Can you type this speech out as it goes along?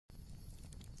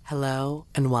Hello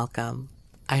and welcome.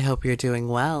 I hope you're doing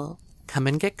well. Come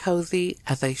and get cozy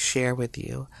as I share with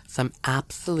you some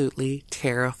absolutely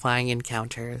terrifying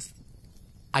encounters.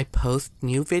 I post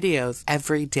new videos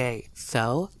every day,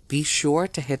 so be sure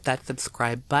to hit that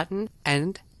subscribe button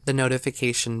and the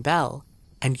notification bell,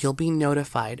 and you'll be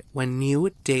notified when new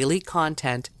daily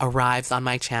content arrives on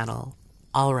my channel.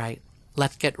 Alright,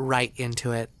 let's get right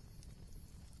into it.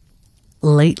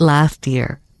 Late last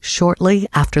year, shortly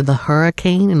after the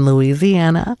hurricane in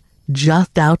Louisiana,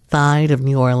 just outside of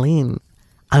New Orleans,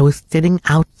 I was sitting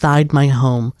outside my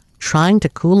home trying to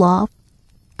cool off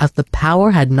as the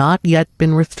power had not yet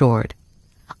been restored.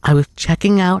 I was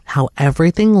checking out how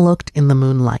everything looked in the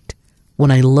moonlight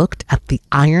when I looked at the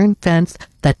iron fence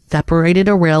that separated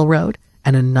a railroad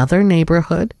and another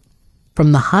neighborhood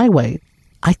from the highway.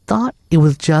 I thought it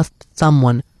was just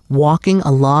someone walking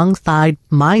alongside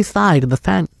my side of the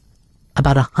fence,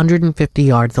 about 150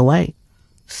 yards away.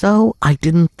 So I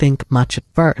didn't think much at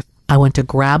first. I went to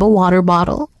grab a water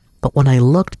bottle, but when I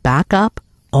looked back up,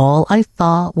 all I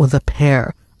saw was a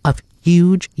pair of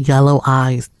huge yellow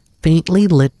eyes, faintly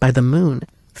lit by the moon,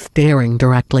 staring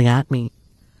directly at me.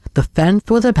 The fence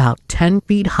was about 10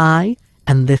 feet high,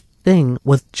 and this thing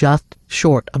was just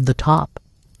short of the top.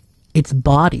 Its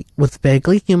body was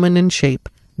vaguely human in shape,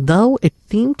 though it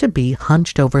seemed to be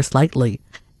hunched over slightly,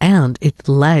 and its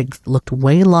legs looked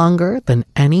way longer than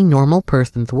any normal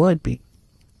person's would be.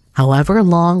 However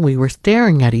long we were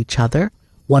staring at each other,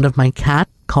 one of my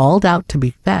cats called out to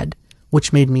be fed,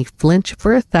 which made me flinch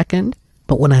for a second,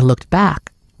 but when I looked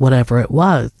back, whatever it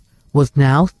was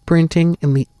now sprinting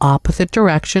in the opposite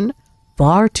direction,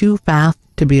 far too fast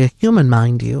to be a human,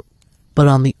 mind you, but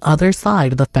on the other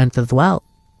side of the fence as well.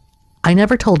 I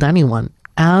never told anyone,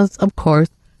 as, of course,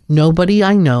 nobody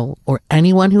I know or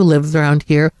anyone who lives around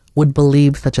here would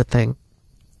believe such a thing.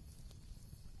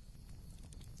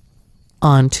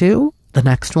 On to the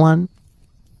next one.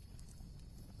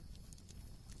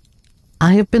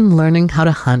 I have been learning how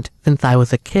to hunt since I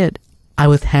was a kid. I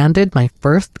was handed my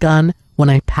first gun when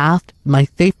I passed my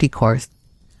safety course.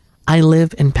 I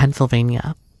live in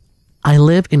Pennsylvania. I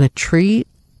live in a tree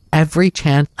every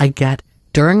chance I get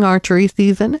during archery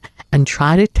season and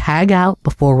try to tag out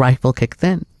before rifle kicks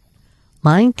in.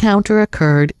 My encounter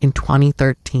occurred in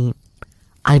 2013.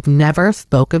 I've never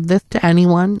spoke of this to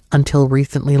anyone until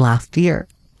recently last year.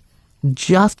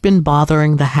 Just been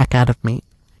bothering the heck out of me.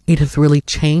 It has really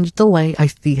changed the way I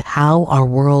see how our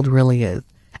world really is,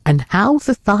 and how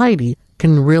society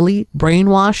can really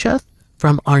brainwash us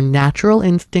from our natural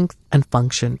instincts and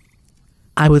function.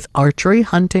 I was archery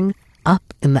hunting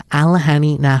up in the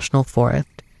Allegheny National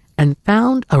Forest and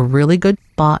found a really good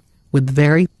spot with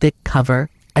very thick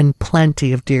cover and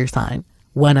plenty of deer sign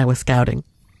when I was scouting.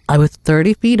 I was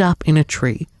 30 feet up in a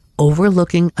tree,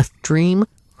 overlooking a stream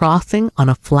crossing on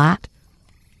a flat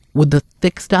with the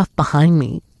thick stuff behind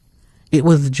me. It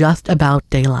was just about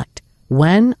daylight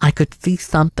when I could see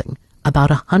something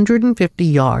about 150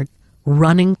 yards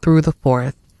running through the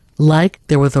forest like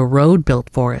there was a road built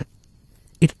for it.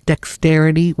 Its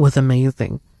dexterity was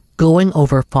amazing, going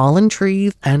over fallen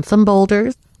trees and some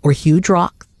boulders or huge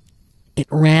rocks. It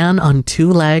ran on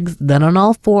two legs, then on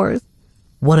all fours.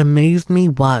 What amazed me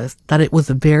was that it was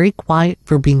very quiet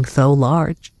for being so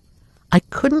large. I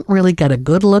couldn't really get a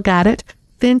good look at it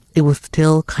since it was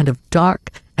still kind of dark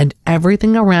and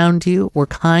everything around you were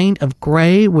kind of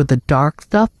gray with the dark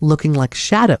stuff looking like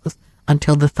shadows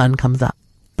until the sun comes up.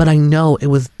 But I know it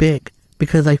was big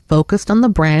because I focused on the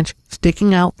branch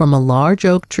sticking out from a large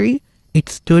oak tree it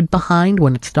stood behind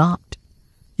when it stopped.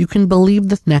 You can believe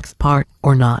this next part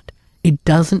or not. It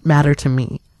doesn't matter to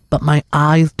me, but my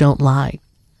eyes don't lie.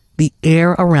 The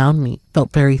air around me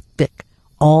felt very thick.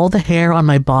 All the hair on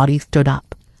my body stood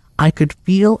up. I could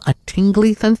feel a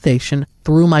tingly sensation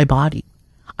through my body.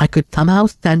 I could somehow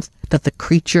sense that the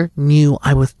creature knew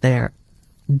I was there.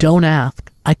 Don't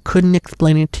ask. I couldn't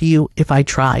explain it to you if I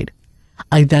tried.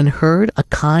 I then heard a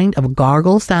kind of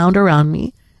gargle sound around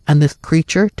me, and this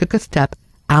creature took a step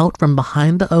out from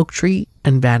behind the oak tree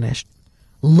and vanished.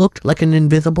 Looked like an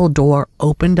invisible door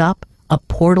opened up, a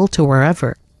portal to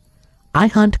wherever. I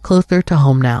hunt closer to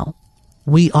home now.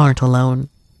 We aren't alone.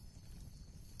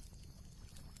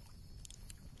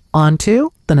 On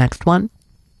to the next one.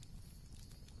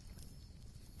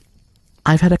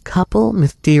 I've had a couple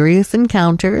mysterious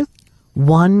encounters,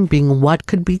 one being what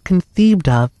could be conceived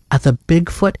of as a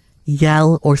Bigfoot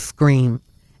yell or scream,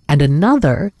 and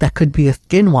another that could be a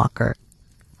skinwalker.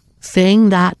 Saying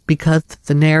that because the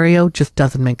scenario just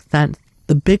doesn't make sense.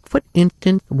 The Bigfoot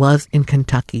instance was in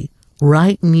Kentucky,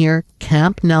 right near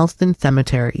Camp Nelson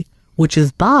Cemetery, which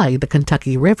is by the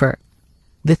Kentucky River.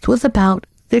 This was about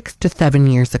 6 to 7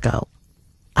 years ago.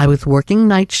 I was working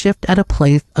night shift at a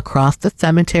place across the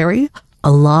cemetery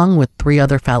along with 3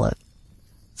 other fellas.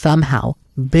 Somehow,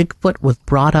 Bigfoot was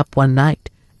brought up one night,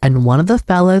 and one of the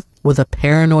fellas was a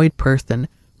paranoid person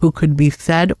who could be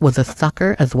said was a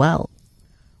sucker as well.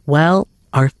 Well,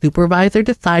 our supervisor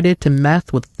decided to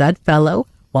mess with said fellow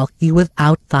while he was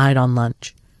outside on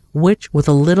lunch, which was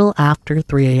a little after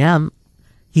 3 a.m.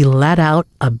 He let out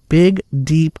a big,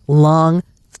 deep, long,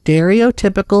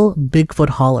 stereotypical Bigfoot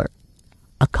holler.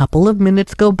 A couple of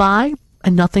minutes go by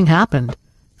and nothing happened,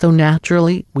 so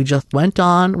naturally we just went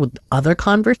on with other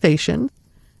conversations.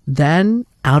 Then,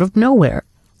 out of nowhere,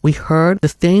 we heard the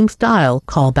same style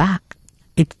call back.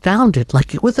 It sounded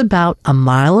like it was about a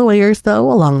mile away or so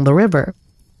along the river.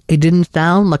 It didn't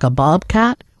sound like a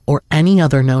bobcat or any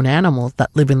other known animals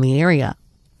that live in the area.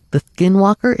 The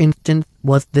skinwalker instance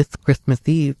was this Christmas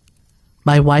Eve.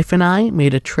 My wife and I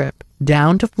made a trip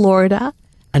down to Florida,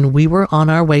 and we were on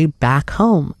our way back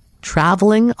home,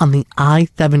 traveling on the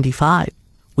I-75.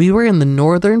 We were in the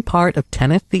northern part of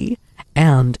Tennessee,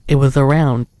 and it was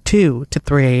around 2 to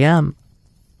 3 a.m.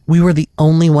 We were the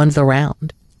only ones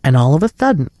around, and all of a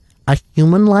sudden, a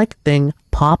human-like thing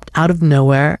popped out of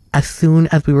nowhere as soon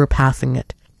as we were passing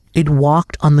it. It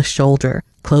walked on the shoulder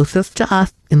closest to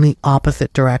us in the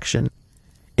opposite direction.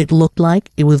 It looked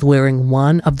like it was wearing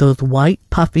one of those white,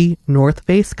 puffy North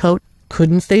Face coats.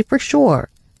 Couldn't say for sure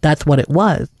that's what it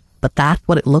was, but that's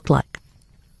what it looked like.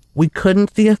 We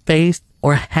couldn't see a face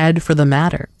or a head for the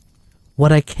matter.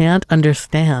 What I can't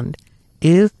understand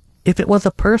is if it was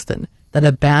a person that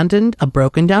abandoned a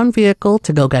broken down vehicle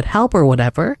to go get help or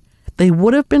whatever, they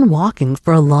would have been walking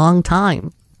for a long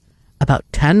time. About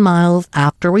 10 miles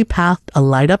after we passed a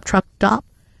light-up truck stop,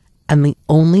 and the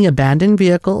only abandoned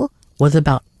vehicle was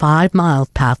about 5 miles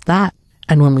past that.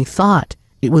 And when we saw it,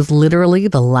 it was literally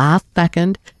the last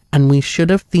second, and we should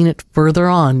have seen it further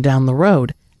on down the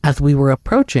road as we were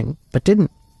approaching, but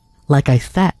didn't. Like I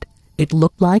said, it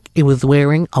looked like it was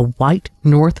wearing a white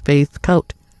North Face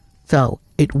coat, so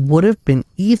it would have been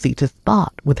easy to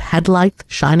spot with headlights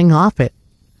shining off it.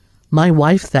 My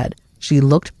wife said she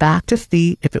looked back to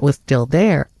see if it was still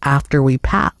there after we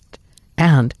passed,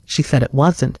 and she said it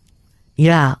wasn't.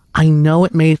 Yeah, I know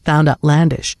it may sound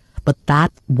outlandish, but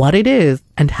that's what it is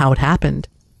and how it happened.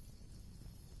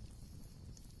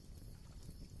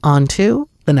 On to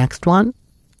the next one.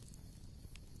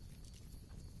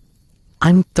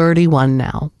 I'm 31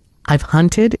 now. I've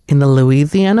hunted in the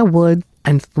Louisiana woods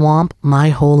and swamp my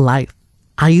whole life.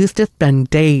 I used to spend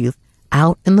days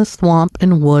out in the swamp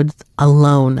and woods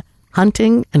alone,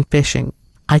 hunting and fishing.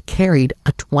 I carried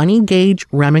a 20-gauge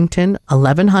Remington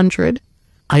 1100.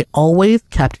 I always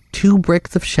kept 2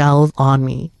 bricks of shells on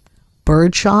me,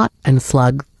 birdshot and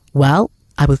slugs. Well,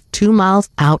 I was 2 miles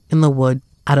out in the woods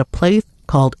at a place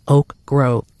called Oak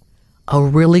Grove, a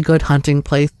really good hunting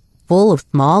place full of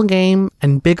small game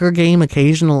and bigger game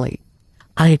occasionally.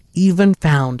 I had even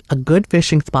found a good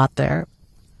fishing spot there.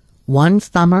 One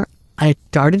summer, I had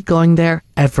started going there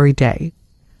every day.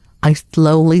 I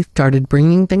slowly started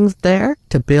bringing things there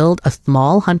to build a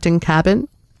small hunting cabin.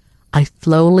 I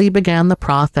slowly began the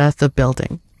process of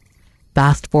building.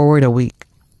 Fast forward a week.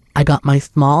 I got my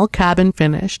small cabin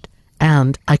finished,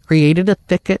 and I created a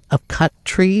thicket of cut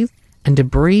trees and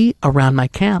debris around my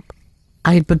camp.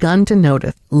 I had begun to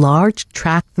notice large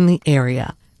tracks in the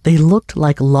area. They looked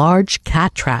like large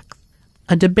cat tracks,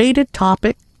 a debated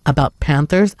topic about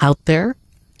panthers out there,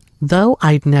 though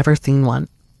I'd never seen one.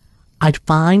 I'd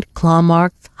find claw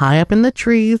marks high up in the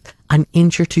trees, an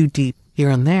inch or 2 deep here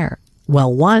and there.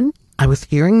 Well, I was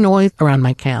hearing noise around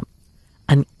my camp,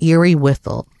 an eerie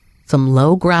whistle, some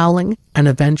low growling, and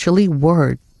eventually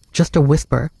words, just a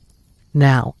whisper.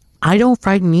 Now, I don't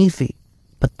frighten easy,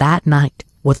 but that night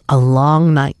was a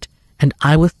long night, and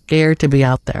I was scared to be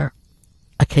out there.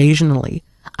 Occasionally,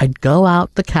 I'd go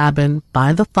out the cabin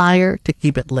by the fire to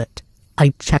keep it lit.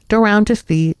 I checked around to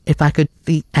see if I could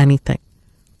see anything,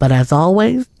 but as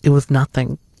always, it was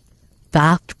nothing.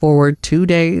 Fast forward 2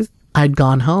 days, I'd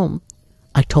gone home.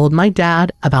 I told my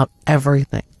dad about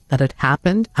everything that had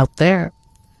happened out there.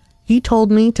 He told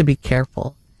me to be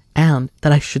careful and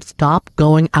that I should stop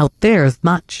going out there as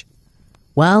much.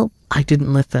 Well, I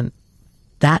didn't listen.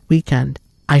 That weekend,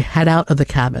 I head out of the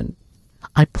cabin.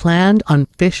 I planned on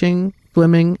fishing,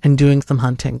 swimming, and doing some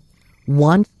hunting.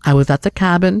 Once I was at the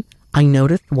cabin, I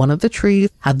noticed one of the trees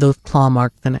had those claw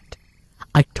marks in it.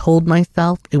 I told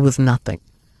myself it was nothing.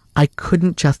 I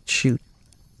couldn't just shoot.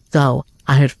 So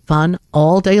I had fun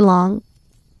all day long.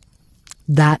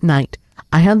 That night,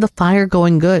 I had the fire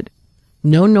going good.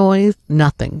 No noise,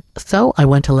 nothing, so I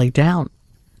went to lay down.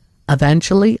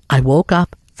 Eventually, I woke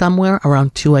up somewhere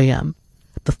around 2 a.m.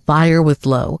 The fire was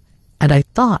low, and I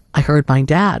thought I heard my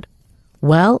dad.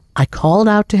 Well, I called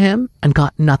out to him and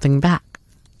got nothing back.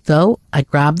 So I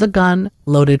grabbed the gun,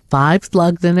 loaded 5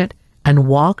 slugs in it, and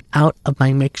walked out of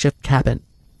my makeshift cabin.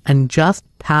 And just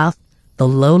past the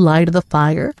low light of the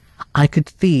fire, I could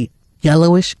see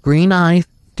yellowish green eyes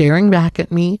staring back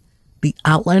at me, the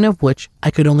outline of which I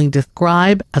could only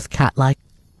describe as cat-like.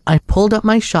 I pulled up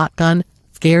my shotgun,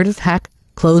 scared as heck,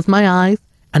 closed my eyes,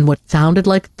 and what sounded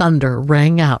like thunder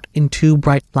rang out in 2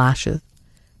 bright flashes.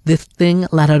 This thing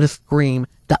let out a scream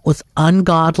that was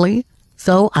ungodly,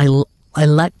 so I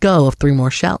let go of 3 more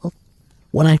shells.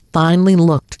 When I finally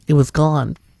looked, it was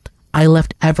gone. I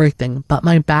left everything but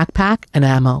my backpack and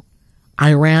ammo.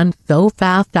 I ran so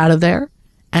fast out of there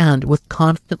and was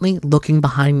constantly looking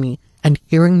behind me and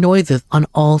hearing noises on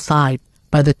all sides.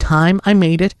 By the time I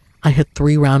made it, I had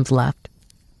 3 rounds left.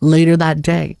 Later that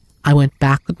day, I went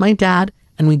back with my dad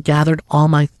and we gathered all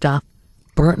my stuff,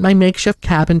 burnt my makeshift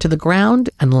cabin to the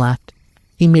ground, and left.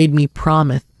 He made me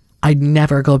promise I'd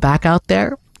never go back out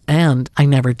there, and I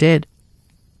never did.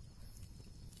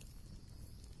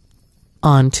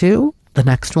 On to the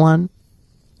next one.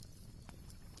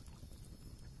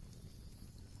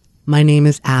 My name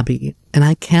is Abby, and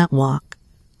I can't walk,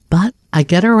 but I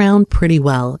get around pretty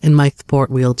well in my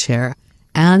sport wheelchair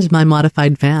and my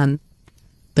modified van.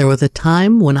 There was a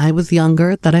time when I was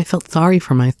younger that I felt sorry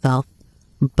for myself,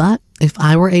 but if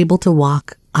I were able to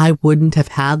walk, I wouldn't have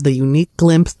had the unique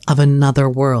glimpse of another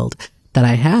world that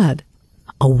I had,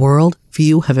 a world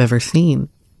few have ever seen.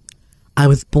 I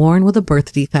was born with a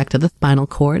birth defect of the spinal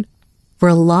cord. For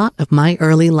a lot of my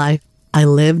early life, I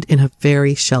lived in a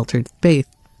very sheltered space,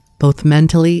 both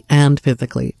mentally and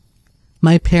physically.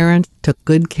 My parents took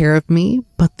good care of me,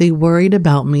 but they worried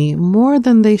about me more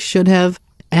than they should have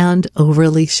and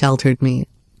overly sheltered me.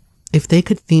 If they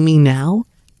could see me now,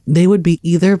 they would be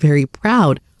either very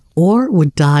proud or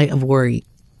would die of worry.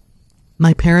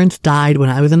 My parents died when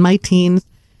I was in my teens,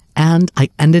 and I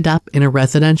ended up in a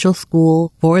residential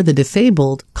school for the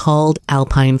disabled called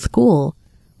Alpine School,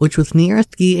 which was near a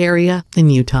ski area in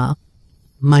Utah.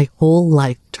 My whole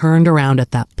life turned around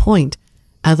at that point,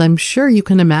 as I'm sure you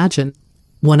can imagine.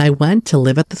 When I went to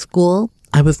live at the school,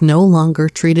 I was no longer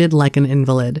treated like an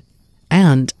invalid,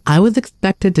 and I was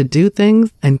expected to do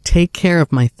things and take care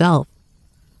of myself.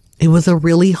 It was a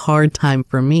really hard time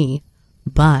for me,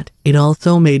 but it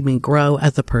also made me grow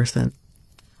as a person.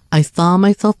 I saw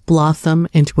myself blossom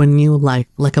into a new life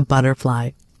like a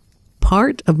butterfly.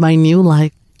 Part of my new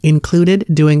life included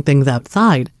doing things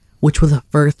outside, which was a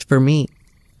first for me.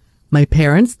 My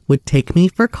parents would take me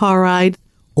for car rides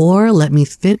or let me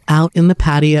sit out in the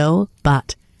patio,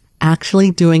 but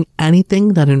actually doing anything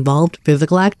that involved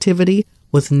physical activity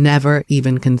was never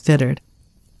even considered.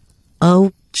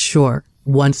 Oh, sure,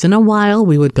 once in a while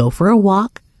we would go for a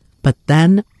walk, but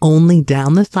then only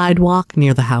down the sidewalk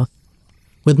near the house,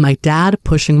 with my dad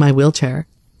pushing my wheelchair.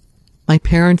 My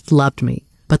parents loved me,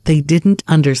 but they didn't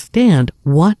understand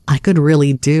what I could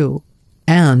really do.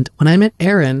 And when I met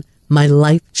Aaron, my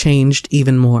life changed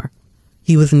even more.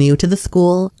 He was new to the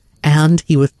school, and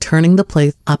he was turning the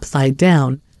place upside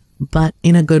down, but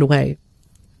in a good way.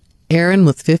 Aaron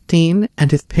was 15,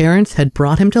 and his parents had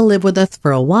brought him to live with us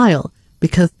for a while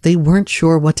because they weren't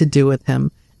sure what to do with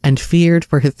him and feared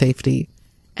for his safety,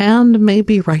 and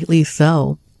maybe rightly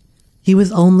so. He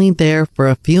was only there for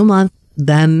a few months,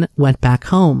 then went back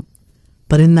home.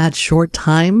 But in that short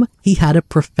time, he had a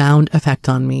profound effect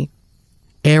on me.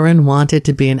 Aaron wanted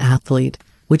to be an athlete,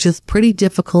 which is pretty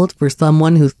difficult for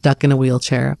someone who's stuck in a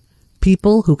wheelchair.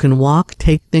 People who can walk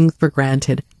take things for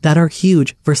granted that are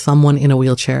huge for someone in a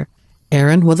wheelchair.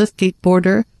 Aaron was a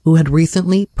skateboarder who had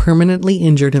recently permanently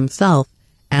injured himself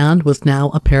and was now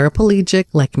a paraplegic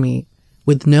like me,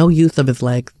 with no use of his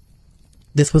legs.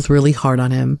 This was really hard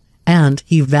on him, and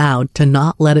he vowed to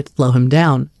not let it slow him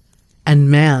down. And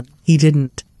man, he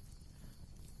didn't.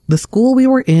 The school we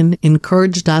were in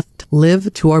encouraged us to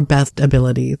live to our best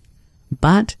abilities,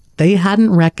 but they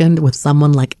hadn't reckoned with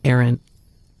someone like Aaron.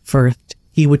 First,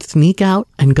 he would sneak out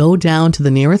and go down to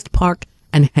the nearest park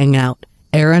and hang out.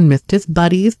 Aaron missed his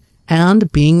buddies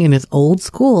and being in his old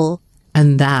school,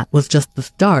 and that was just the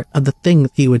start of the things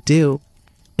he would do.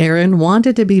 Aaron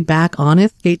wanted to be back on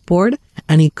his skateboard,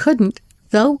 and he couldn't,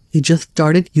 so he just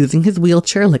started using his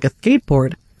wheelchair like a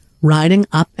skateboard, riding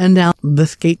up and down the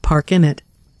skate park in it.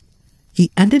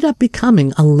 He ended up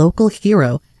becoming a local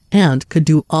hero and could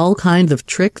do all kinds of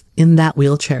tricks in that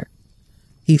wheelchair.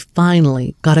 He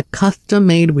finally got a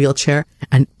custom-made wheelchair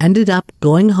and ended up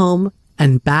going home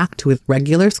and back to his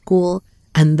regular school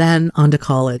and then on to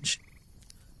college.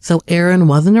 So Aaron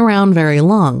wasn't around very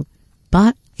long,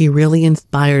 but he really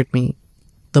inspired me.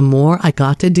 The more I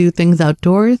got to do things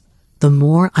outdoors, the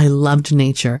more I loved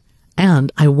nature,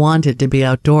 and I wanted to be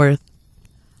outdoors.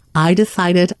 I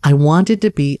decided I wanted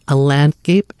to be a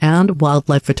landscape and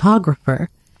wildlife photographer,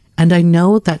 and I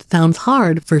know that sounds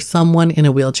hard for someone in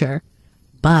a wheelchair,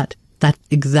 but that's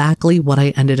exactly what I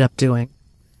ended up doing.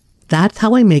 That's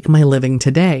how I make my living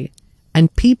today,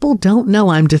 and people don't know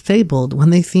I'm disabled when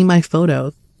they see my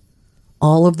photos.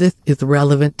 All of this is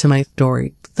relevant to my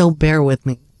story, so bear with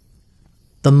me.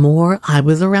 The more I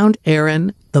was around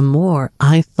Aaron, the more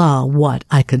I saw what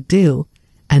I could do,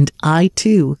 and I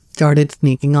too started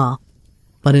sneaking off.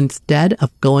 But instead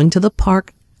of going to the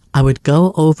park, I would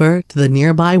go over to the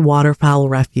nearby waterfowl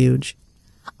refuge.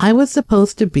 I was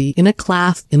supposed to be in a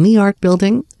class in the art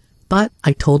building, but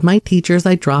I told my teachers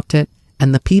I dropped it,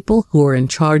 and the people who were in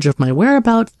charge of my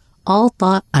whereabouts all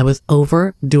thought I was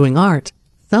over doing art,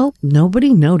 so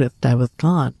nobody noticed I was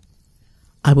gone.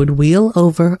 I would wheel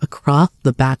over across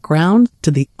the background to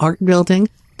the art building,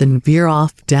 then veer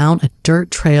off down a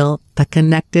dirt trail that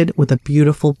connected with a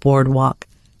beautiful boardwalk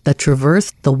that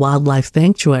traversed the wildlife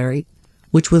sanctuary,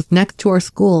 which was next to our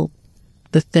school.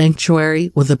 The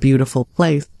sanctuary was a beautiful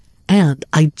place, and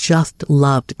I just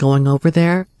loved going over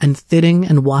there and sitting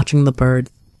and watching the birds.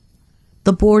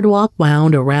 The boardwalk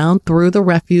wound around through the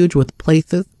refuge with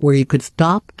places where you could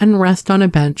stop and rest on a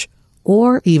bench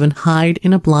or even hide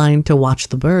in a blind to watch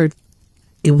the birds.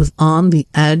 It was on the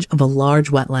edge of a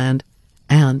large wetland,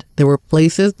 and there were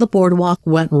places the boardwalk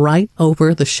went right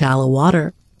over the shallow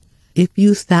water. If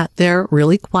you sat there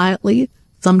really quietly,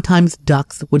 sometimes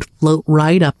ducks would float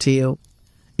right up to you.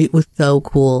 It was so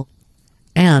cool,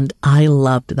 and I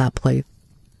loved that place.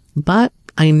 But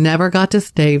I never got to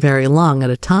stay very long at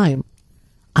a time.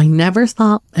 I never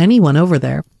saw anyone over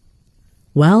there.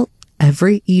 Well,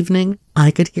 every evening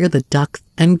I could hear the ducks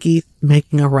and geese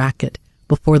making a racket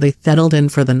before they settled in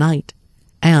for the night,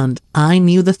 and I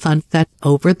knew the sunset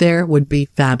over there would be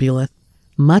fabulous,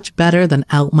 much better than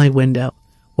out my window,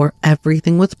 where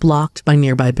everything was blocked by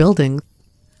nearby buildings.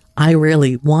 I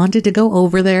really wanted to go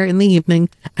over there in the evening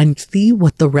and see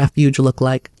what the refuge looked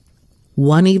like.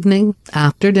 One evening,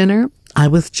 after dinner, I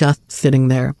was just sitting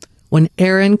there when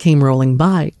Aaron came rolling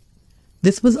by.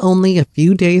 This was only a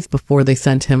few days before they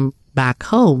sent him back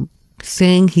home,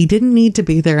 saying he didn't need to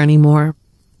be there anymore.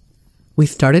 We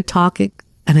started talking,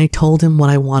 and I told him what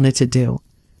I wanted to do,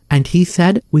 and he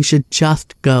said we should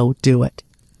just go do it.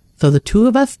 So the two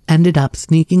of us ended up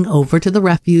sneaking over to the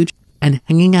refuge and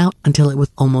hanging out until it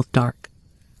was almost dark.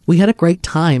 We had a great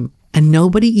time, and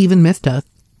nobody even missed us.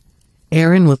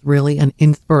 Aaron was really an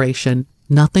inspiration.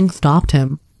 Nothing stopped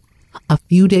him. A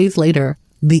few days later,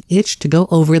 the itch to go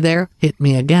over there hit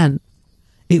me again.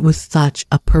 It was such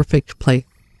a perfect place,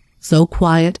 so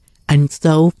quiet and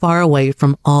so far away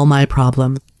from all my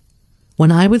problems.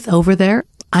 When I was over there,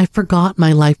 I forgot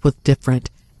my life was different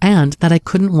and that I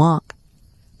couldn't walk.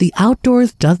 The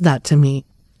outdoors does that to me.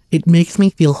 It makes me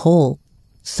feel whole.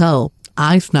 So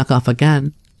I snuck off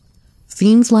again.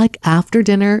 Seems like after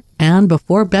dinner and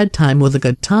before bedtime was a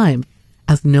good time,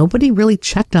 as nobody really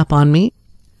checked up on me.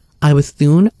 I was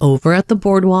soon over at the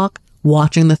boardwalk,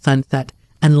 watching the sunset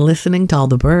and listening to all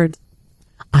the birds.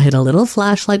 I had a little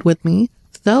flashlight with me,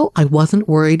 so I wasn't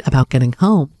worried about getting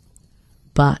home.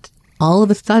 But all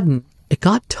of a sudden, it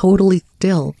got totally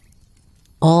still.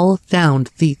 All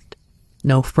sound ceased.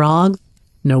 No frogs,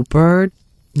 no birds,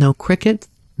 no crickets,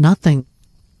 nothing.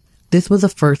 This was a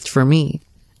first for me,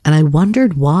 and I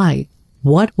wondered why.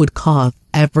 What would cause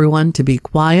everyone to be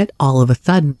quiet all of a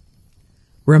sudden?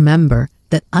 Remember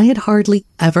that I had hardly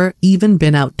ever even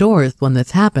been outdoors when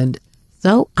this happened,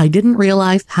 so I didn't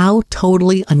realize how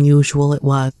totally unusual it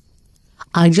was.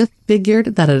 I just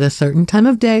figured that at a certain time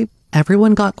of day,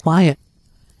 everyone got quiet.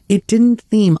 It didn't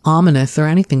seem ominous or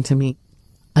anything to me.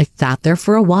 I sat there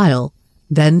for a while,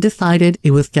 then decided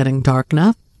it was getting dark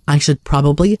enough. I should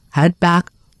probably head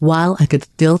back while I could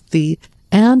still see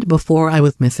and before I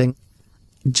was missing.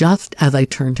 Just as I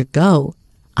turned to go,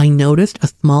 I noticed a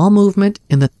small movement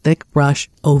in the thick brush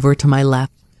over to my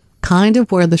left, kind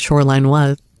of where the shoreline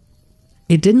was.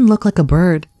 It didn't look like a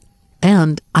bird,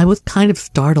 and I was kind of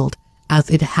startled as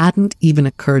it hadn't even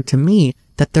occurred to me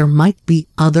that there might be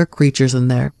other creatures in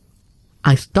there.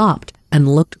 I stopped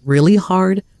and looked really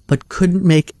hard but couldn't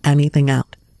make anything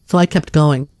out, so I kept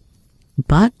going.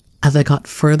 But as I got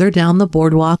further down the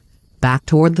boardwalk back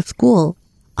toward the school,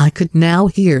 I could now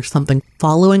hear something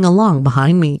following along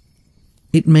behind me.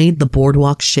 It made the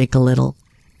boardwalk shake a little,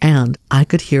 and I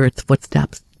could hear its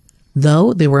footsteps,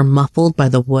 though they were muffled by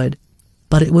the wood,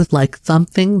 but it was like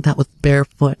something that was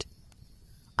barefoot.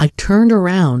 I turned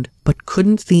around but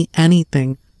couldn't see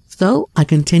anything, So I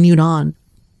continued on.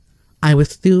 I was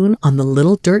soon on the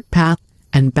little dirt path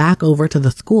and back over to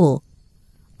the school.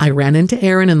 I ran into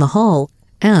Aaron in the hall,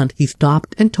 and he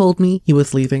stopped and told me he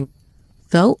was leaving.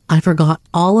 So I forgot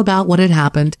all about what had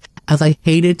happened, as I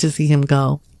hated to see him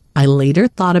go. I later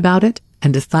thought about it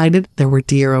and decided there were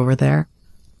deer over there.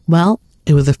 Well,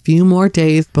 it was a few more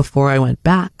days before I went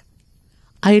back.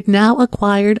 I had now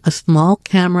acquired a small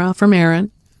camera from Aaron,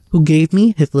 who gave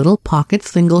me his little pocket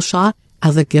single shot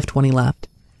as a gift when he left,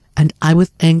 and I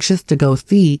was anxious to go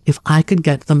see if I could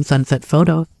get some sunset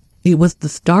photos. It was the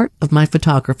start of my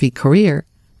photography career,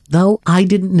 though I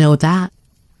didn't know that.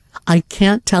 I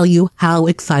can't tell you how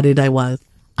excited I was.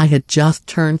 I had just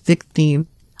turned 16.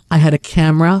 I had a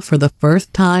camera for the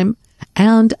first time,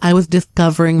 and I was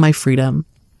discovering my freedom.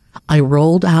 I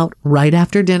rolled out right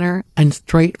after dinner and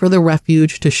straight for the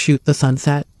refuge to shoot the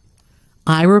sunset.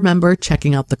 I remember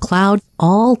checking out the clouds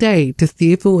all day to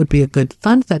see if it would be a good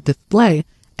sunset display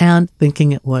and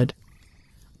thinking it would.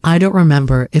 I don't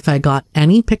remember if I got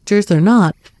any pictures or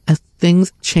not, as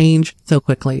things changed so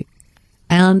quickly,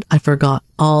 and I forgot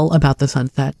all about the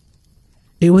sunset.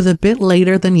 It was a bit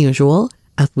later than usual,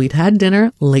 as we'd had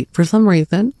dinner late for some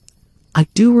reason. I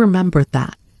do remember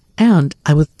that, and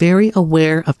I was very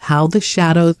aware of how the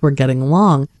shadows were getting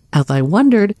long, as I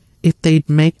wondered if they'd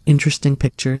make interesting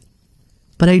pictures.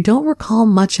 But I don't recall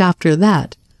much after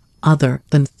that, other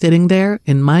than sitting there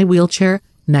in my wheelchair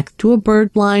next to a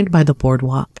bird blind by the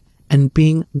boardwalk and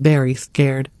being very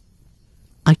scared.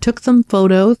 I took some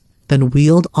photos, then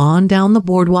wheeled on down the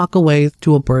boardwalk a ways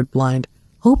to a bird blind,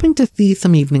 hoping to see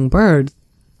some evening birds.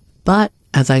 But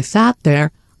as I sat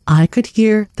there, I could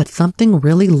hear that something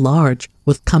really large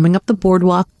was coming up the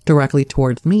boardwalk directly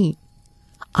towards me.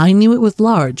 I knew it was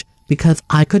large because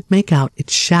I could make out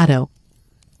its shadow,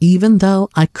 even though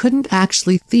I couldn't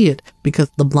actually see it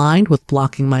because the blind was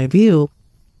blocking my view.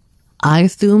 I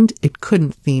assumed it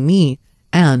couldn't see me,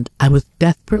 and I was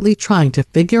desperately trying to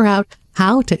figure out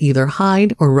how to either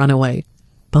hide or run away,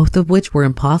 both of which were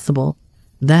impossible.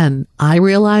 Then I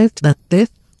realized that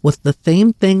this was the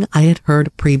same thing I had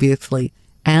heard previously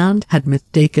and had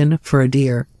mistaken for a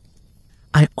deer.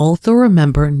 I also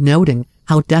remember noting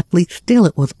how deathly still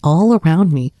it was all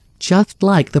around me, just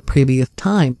like the previous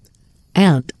time,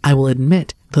 and I will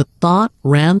admit the thought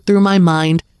ran through my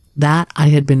mind that I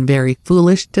had been very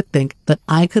foolish to think that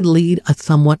I could lead a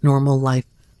somewhat normal life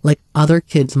like other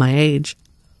kids my age.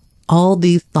 All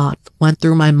these thoughts went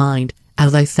through my mind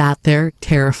as I sat there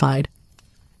terrified.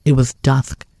 It was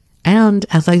dusk, and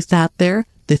as I sat there,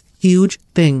 this huge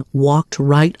thing walked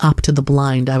right up to the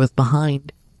blind I was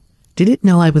behind. Did it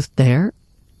know I was there?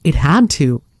 It had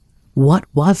to. What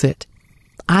was it?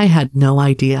 I had no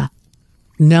idea.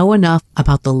 Know enough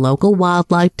about the local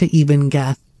wildlife to even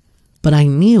guess, but I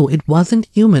knew it wasn't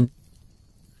human.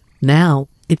 Now,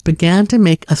 it began to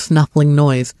make a snuffling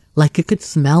noise like it could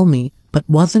smell me, but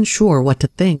wasn't sure what to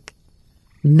think.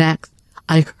 Next,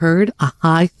 I heard a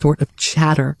high sort of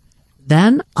chatter,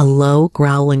 then a low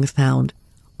growling sound,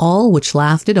 all which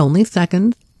lasted only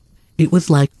seconds. It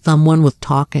was like someone was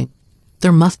talking.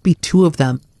 There must be two of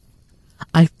them.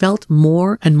 I felt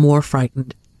more and more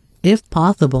frightened, if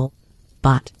possible,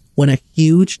 but when a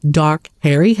huge, dark,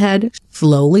 hairy head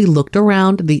slowly looked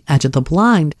around the edge of the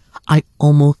blind, I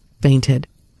almost fainted.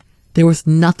 There was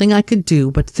nothing I could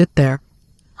do but sit there.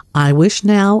 I wish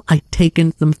now I'd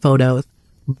taken some photos,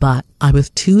 but I was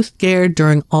too scared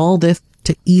during all this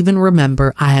to even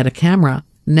remember I had a camera.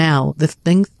 Now this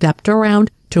thing stepped around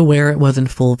to where it was in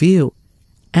full view,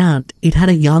 and it had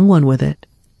a young one with it.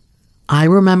 I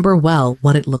remember well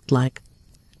what it looked like.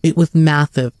 It was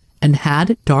massive and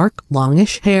had dark,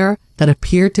 longish hair that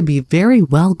appeared to be very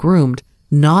well groomed,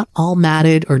 not all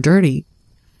matted or dirty.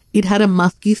 It had a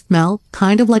musky smell,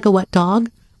 kind of like a wet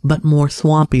dog, but more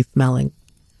swampy smelling.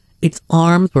 Its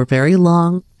arms were very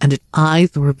long, and its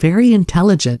eyes were very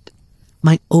intelligent.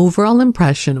 My overall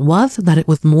impression was that it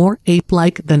was more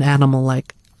ape-like than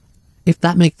animal-like, if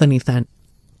that makes any sense.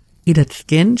 It had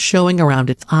skin showing around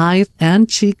its eyes and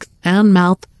cheeks and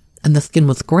mouth, and the skin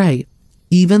was gray,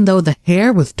 even though the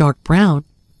hair was dark brown.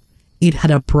 It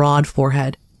had a broad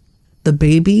forehead. The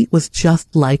baby was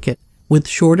just like it, with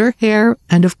shorter hair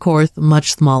and, of course,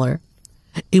 much smaller.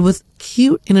 It was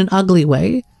cute in an ugly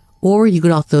way, or you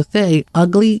could also say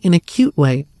ugly in a cute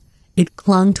way. It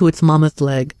clung to its mama's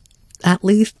leg. At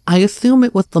least, I assume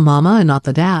it was the mama and not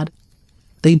the dad.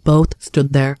 They both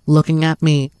stood there, looking at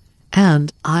me,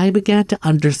 and I began to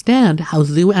understand how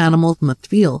zoo animals must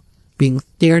feel, being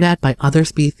stared at by other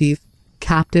species,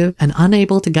 captive and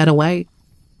unable to get away.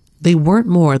 They weren't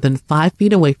more than 5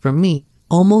 feet away from me,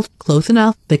 almost close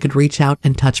enough they could reach out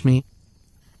and touch me.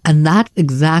 And that's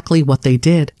exactly what they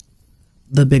did.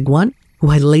 The big one, who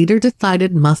I later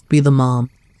decided must be the mom,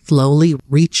 slowly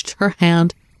reached her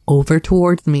hand over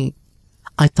towards me.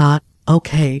 I thought,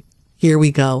 okay, here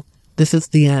we go. This is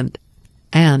the end.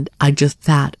 And I just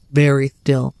sat very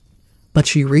still. But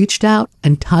she reached out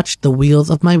and touched the wheels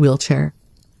of my wheelchair.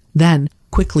 Then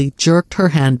quickly jerked her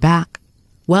hand back.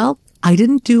 Well, I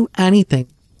didn't do anything.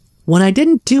 When I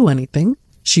didn't do anything,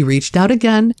 she reached out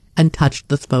again and touched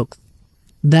the spokes.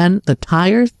 Then the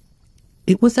tires.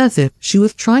 It was as if she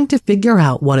was trying to figure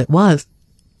out what it was.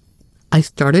 I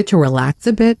started to relax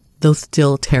a bit, though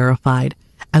still terrified,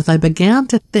 as I began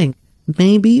to think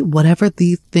maybe whatever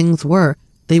these things were,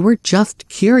 they were just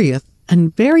curious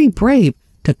and very brave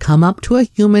to come up to a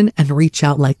human and reach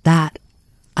out like that.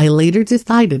 I later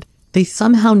decided they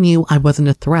somehow knew I wasn't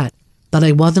a threat, that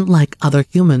I wasn't like other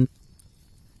humans.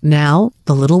 Now,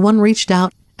 the little one reached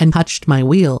out and touched my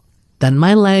wheel, then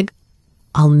my leg.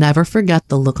 I'll never forget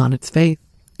the look on its face.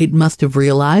 It must have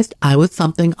realized I was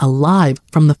something alive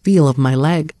from the feel of my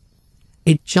leg.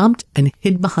 It jumped and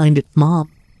hid behind its mom.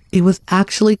 It was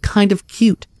actually kind of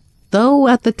cute, though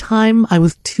at the time I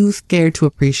was too scared to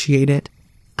appreciate it.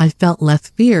 I felt less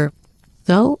fear,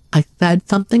 so I said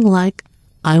something like,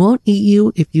 "I won't eat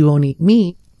you if you won't eat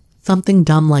me," something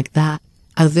dumb like that,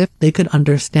 as if they could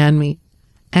understand me,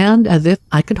 and as if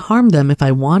I could harm them if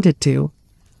I wanted to.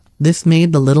 This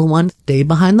made the little one stay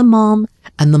behind the mom,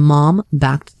 and the mom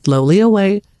backed slowly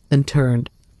away, then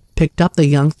turned, picked up the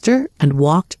youngster, and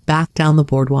walked back down the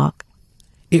boardwalk.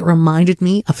 It reminded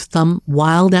me of some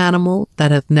wild animal that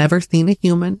has never seen a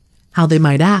human, how they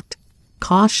might act,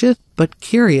 cautious but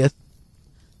curious.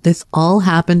 This all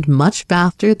happened much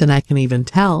faster than I can even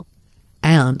tell,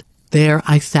 and there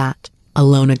I sat,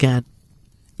 alone again.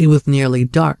 It was nearly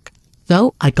dark,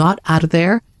 so I got out of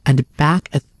there and back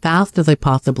as fast as I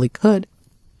possibly could.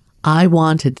 I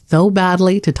wanted so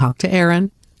badly to talk to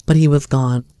Aaron, but he was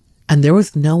gone, and there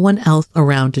was no one else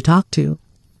around to talk to.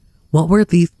 What were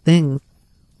these things?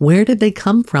 Where did they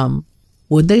come from?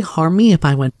 Would they harm me if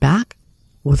I went back?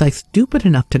 Was I stupid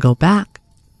enough to go back?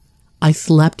 I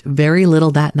slept very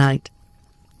little that night.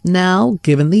 Now,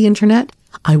 given the internet,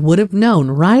 I would have known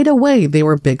right away they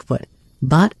were Bigfoot,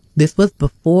 but this was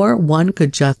before one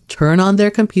could just turn on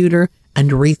their computer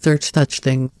and research such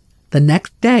things. The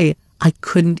next day, I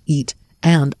couldn't eat,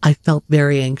 and I felt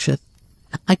very anxious.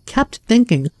 I kept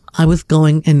thinking I was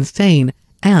going insane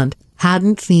and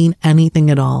hadn't seen anything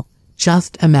at all,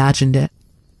 just imagined it.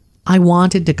 I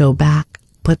wanted to go back,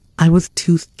 but I was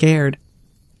too scared.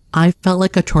 I felt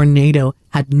like a tornado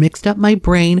had mixed up my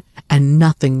brain and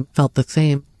nothing felt the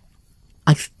same.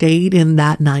 I stayed in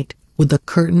that night with the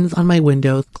curtains on my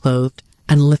windows closed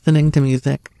and listening to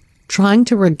music, trying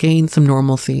to regain some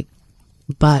normalcy.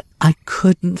 But I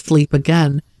couldn't sleep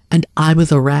again, and I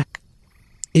was a wreck.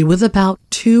 It was about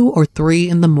 2 or 3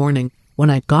 in the morning when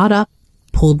I got up,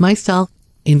 pulled myself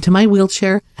into my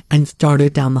wheelchair, and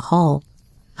started down the hall.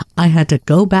 I had to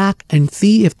go back and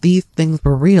see if these things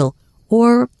were real,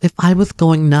 or if I was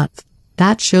going nuts.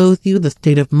 That shows you the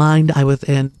state of mind I was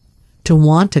in, to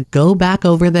want to go back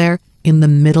over there in the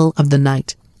middle of the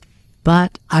night.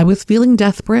 But I was feeling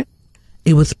desperate.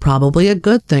 It was probably a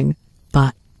good thing,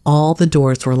 but all the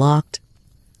doors were locked.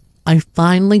 I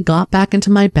finally got back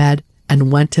into my bed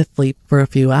and went to sleep for a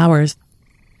few hours.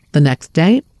 The next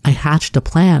day, I hatched a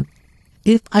plan.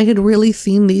 If I had really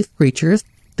seen these creatures,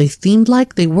 they seemed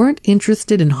like they weren't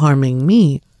interested in harming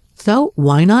me, so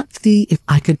why not see if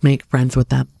I could make friends with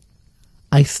them?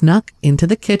 I snuck into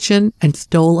the kitchen and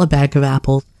stole a bag of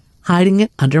apples, hiding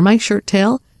it under my shirt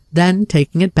tail, then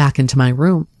taking it back into my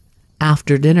room.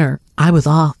 After dinner, I was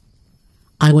off.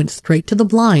 I went straight to the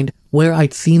blind where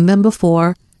I'd seen them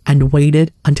before and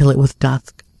waited until it was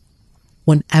dusk.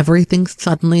 When everything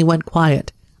suddenly went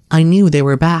quiet, I knew they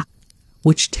were back,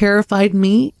 which terrified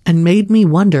me and made me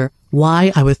wonder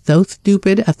why I was so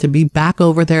stupid as to be back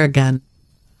over there again.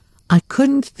 I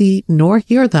couldn't see nor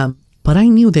hear them, but I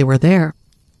knew they were there.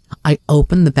 I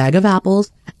opened the bag of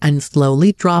apples and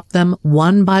slowly dropped them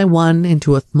one by one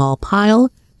into a small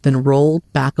pile, then rolled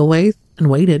back a ways and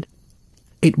waited.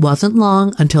 It wasn't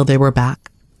long until they were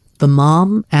back. The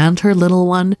mom and her little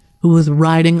one, who was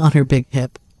riding on her big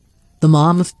hip. The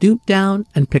mom stooped down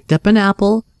and picked up an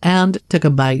apple and took a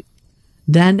bite,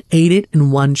 then ate it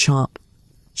in one chomp.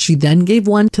 She then gave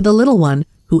one to the little one,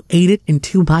 who ate it in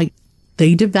 2 bites.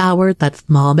 They devoured that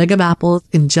small bag of apples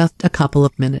in just a couple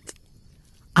of minutes.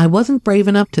 I wasn't brave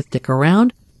enough to stick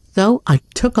around, so I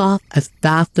took off as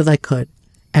fast as I could,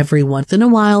 every once in a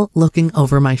while looking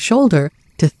over my shoulder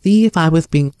to see if I was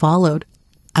being followed.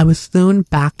 I was soon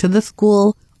back to the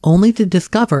school, only to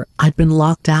discover I'd been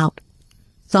locked out.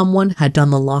 Someone had done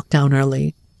the lockdown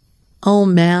early. Oh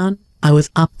man, I was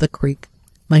up the creek.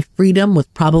 My freedom was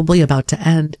probably about to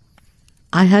end.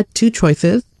 I had two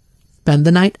choices: spend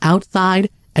the night outside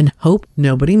and hope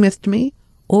nobody missed me,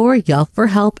 or yell for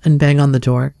help and bang on the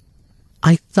door.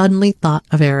 I suddenly thought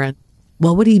of Aaron.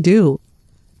 What would he do?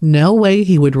 No way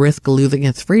he would risk losing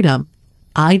his freedom.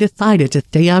 I decided to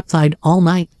stay outside all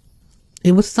night.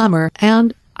 It was summer,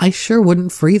 and I sure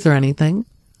wouldn't freeze or anything.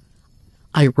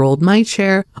 I rolled my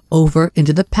chair over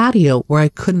into the patio where I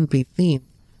couldn't be seen,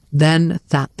 then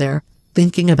sat there,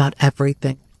 thinking about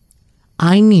everything.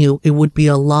 I knew it would be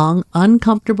a long,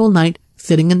 uncomfortable night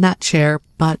sitting in that chair,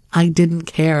 but I didn't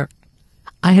care.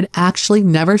 I had actually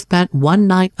never spent one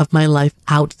night of my life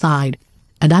outside,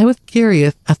 and I was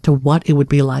curious as to what it would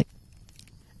be like.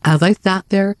 As I sat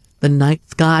there, the night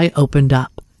sky opened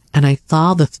up, and I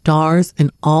saw the stars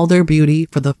in all their beauty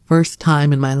for the first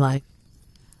time in my life.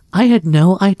 I had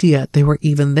no idea they were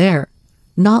even there.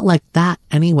 Not like that,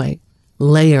 anyway.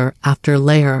 Layer after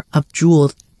layer of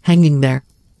jewels hanging there.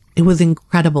 It was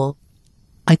incredible.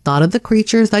 I thought of the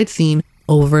creatures I'd seen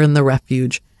over in the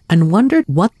refuge and wondered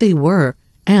what they were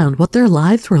and what their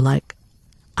lives were like.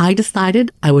 I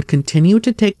decided I would continue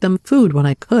to take them food when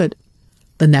I could.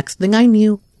 The next thing I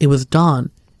knew, it was dawn,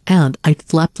 and I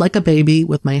slept like a baby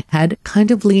with my head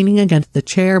kind of leaning against the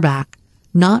chair back,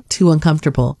 not too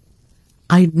uncomfortable.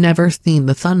 I'd never seen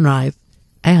the sunrise,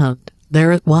 and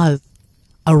there it was,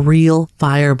 a real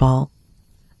fireball.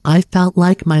 I felt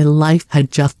like my life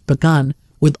had just begun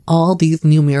with all these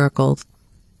new miracles.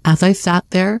 As I sat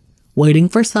there, waiting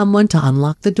for someone to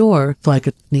unlock the door so I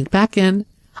could sneak back in,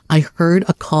 I heard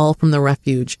a call from the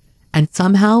refuge, and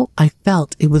somehow I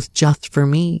felt it was just for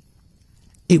me.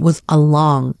 It was a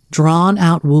long,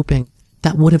 drawn-out whooping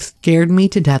that would have scared me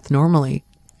to death normally.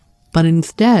 But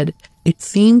instead, it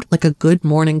seemed like a good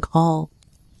morning call.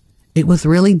 It was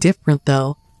really different,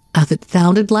 though, as it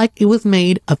sounded like it was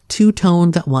made of two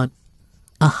tones at once,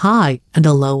 a high and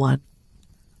a low one.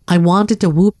 I wanted to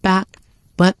whoop back,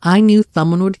 but I knew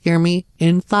someone would hear me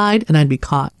inside and I'd be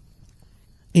caught.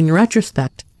 In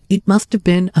retrospect, it must have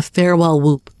been a farewell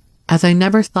whoop, as I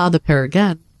never saw the pair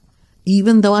again.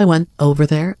 Even though I went over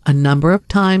there a number of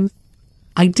times,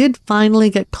 I did finally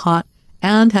get caught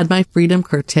and had my freedom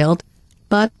curtailed,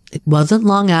 but it wasn't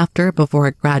long after before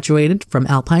I graduated from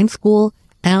Alpine School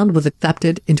and was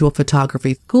accepted into a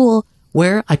photography school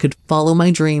where I could follow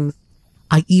my dreams.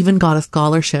 I even got a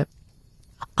scholarship.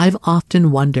 I've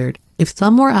often wondered if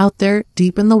somewhere out there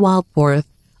deep in the wild forest,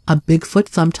 a Bigfoot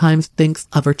sometimes thinks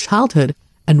of her childhood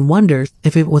and wonders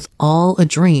if it was all a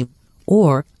dream,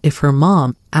 or if her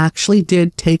mom actually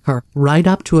did take her right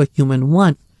up to a human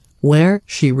once, where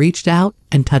she reached out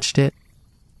and touched it.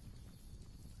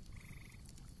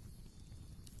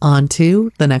 On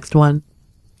to the next one.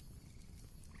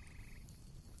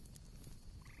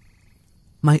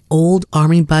 My old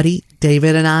army buddy,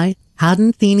 David, and I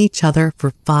hadn't seen each other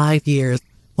for 5 years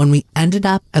when we ended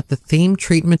up at the same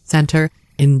treatment center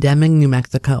in Deming, New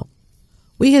Mexico.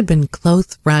 We had been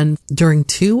close friends during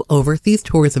 2 overseas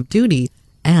tours of duty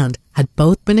and had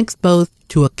both been exposed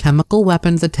to a chemical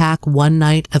weapons attack one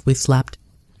night as we slept.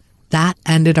 That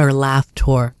ended our last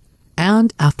tour,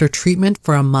 and after treatment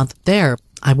for a month there,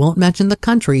 I won't mention the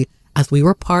country as we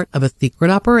were part of a secret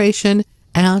operation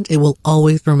and it will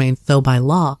always remain so by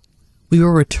law, we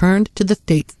were returned to the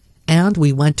States and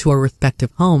we went to our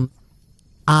respective homes.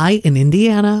 I in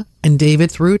Indiana and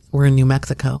David's roots were in New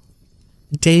Mexico.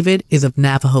 David is of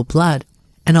Navajo blood,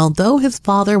 and although his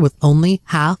father was only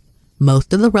half,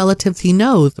 most of the relatives he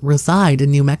knows reside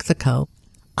in New Mexico.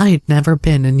 I had never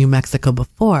been in New Mexico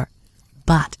before,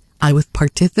 but I was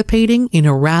participating in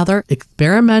a rather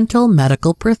experimental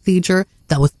medical procedure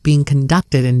that was being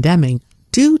conducted in Deming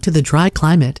due to the dry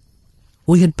climate.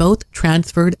 We had both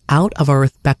transferred out of our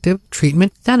respective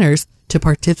treatment centers to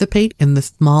participate in the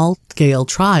small-scale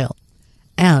trial,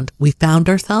 and we found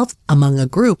ourselves among a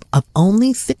group of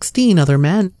only 16 other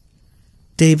men.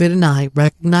 David and I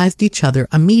recognized each other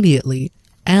immediately,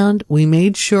 and we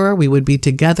made sure we would be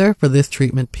together for this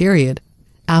treatment period.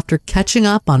 After catching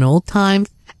up on old times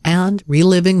and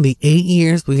reliving the 8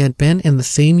 years we had been in the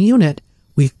same unit,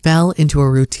 we fell into a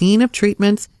routine of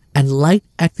treatments and light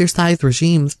exercise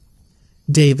regimes.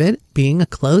 David, being a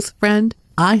close friend,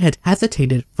 I had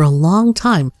hesitated for a long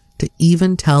time to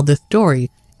even tell this story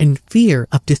in fear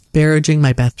of disparaging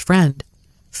my best friend.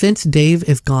 Since Dave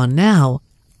is gone now,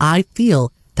 I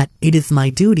feel that it is my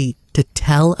duty to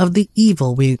tell of the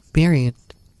evil we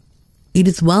experienced. It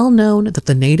is well known that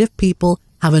the native people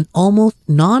have an almost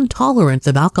non-tolerance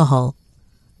of alcohol.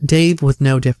 Dave was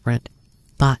no different,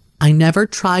 but I never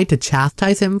tried to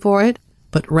chastise him for it,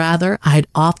 but rather I had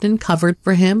often covered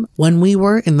for him when we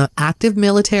were in the active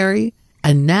military,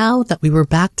 and now that we were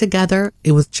back together,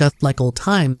 it was just like old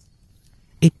times.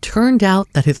 It turned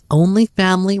out that his only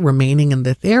family remaining in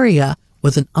this area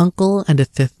was an uncle and a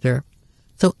sister.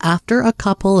 So after a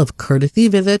couple of courtesy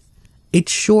visits, it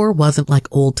sure wasn't like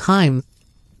old times.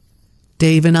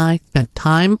 Dave and I spent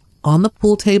time on the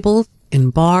pool tables, in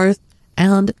bars,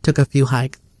 and took a few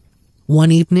hikes.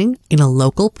 One evening, in a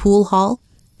local pool hall,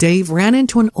 Dave ran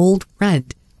into an old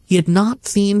friend he had not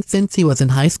seen since he was in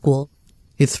high school.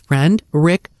 His friend,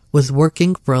 Rick, was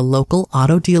working for a local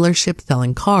auto dealership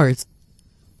selling cars.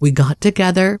 We got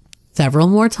together several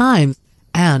more times,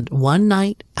 and one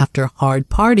night, after hard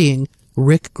partying,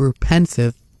 Rick grew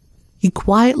pensive. He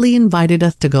quietly invited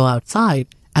us to go outside,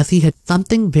 as he had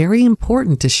something very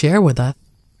important to share with us.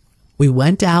 We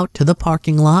went out to the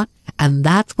parking lot, and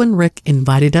that's when Rick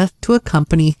invited us to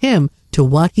accompany him to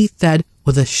what he said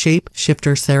was a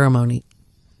shape-shifter ceremony.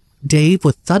 Dave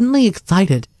was suddenly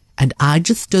excited, and I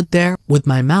just stood there with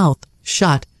my mouth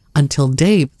shut until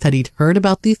Dave said he'd heard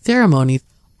about these ceremonies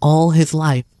all his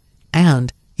life,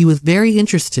 and he was very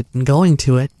interested in going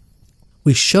to it.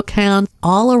 We shook hands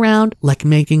all around like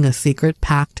making a secret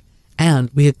pact, and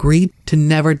we agreed to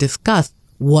never discuss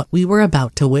what we were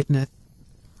about to witness.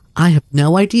 I have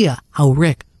no idea how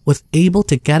Rick was able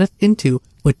to get us into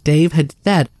what Dave had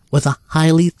said was a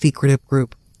highly secretive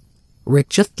group. Rick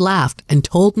just laughed and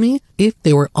told me if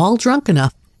they were all drunk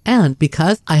enough, and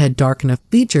because I had dark enough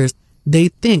features,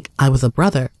 they'd think I was a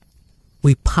brother.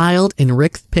 We piled in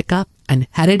Rick's pickup and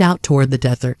headed out toward the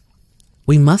desert.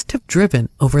 We must have driven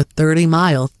over 30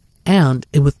 miles, and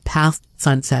it was past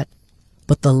sunset,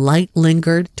 but the light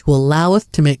lingered to allow us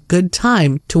to make good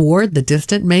time toward the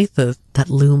distant mesas that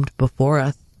loomed before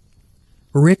us.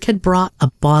 Rick had brought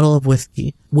a bottle of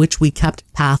whiskey, which we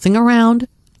kept passing around.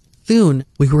 Soon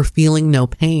we were feeling no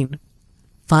pain.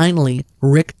 Finally,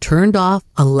 Rick turned off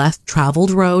a less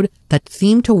traveled road that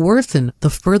seemed to worsen the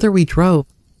further we drove.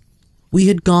 We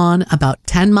had gone about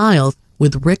 10 miles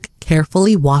with Rick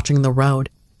carefully watching the road.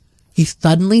 He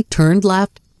suddenly turned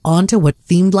left onto what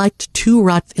seemed like 2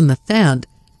 ruts in the sand,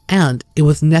 and it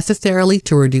was necessarily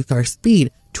to reduce our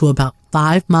speed to about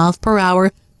 5 miles per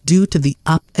hour due to the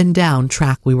up and down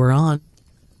track we were on.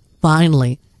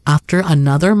 Finally, after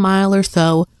another mile or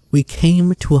so, we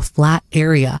came to a flat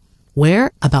area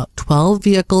where about 12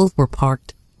 vehicles were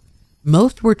parked.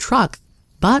 Most were trucks,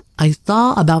 but I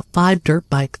saw about 5 dirt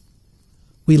bikes.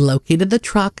 We located the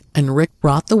truck, and Rick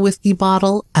brought the whiskey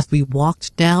bottle as we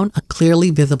walked down a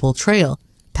clearly visible trail,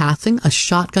 passing a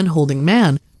shotgun-holding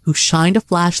man who shined a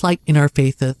flashlight in our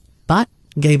faces, but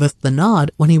gave us the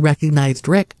nod when he recognized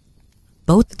Rick.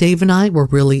 Both Dave and I were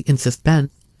really in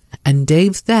suspense, and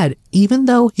Dave said even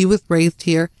though he was raised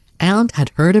here and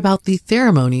had heard about these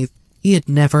ceremonies, he had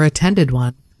never attended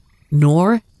one,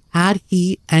 nor had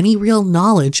he any real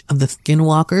knowledge of the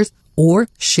skinwalkers or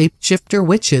shapeshifter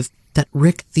witches that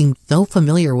Rick seemed so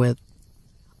familiar with.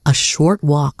 A short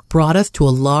walk brought us to a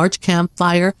large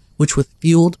campfire which was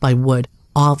fueled by wood,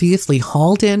 obviously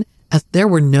hauled in as there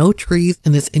were no trees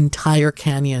in this entire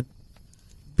canyon.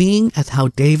 Being as how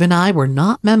Dave and I were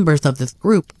not members of this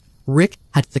group, Rick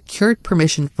had secured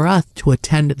permission for us to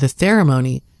attend the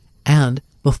ceremony, and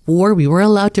before we were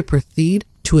allowed to proceed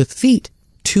to a seat,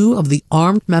 2 of the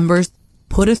armed members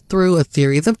put us through a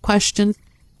series of questions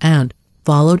and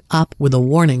followed up with a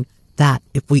warning that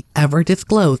if we ever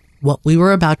disclosed what we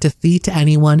were about to see to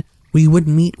anyone, we would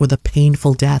meet with a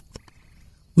painful death.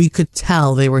 We could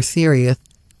tell they were serious,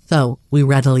 so we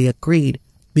readily agreed,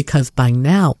 because by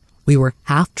now we were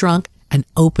half drunk and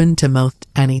open to most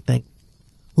anything.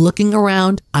 Looking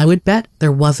around, I would bet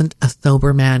there wasn't a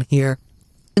sober man here.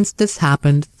 Since this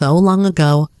happened so long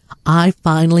ago, I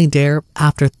finally dare,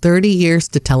 after 30 years,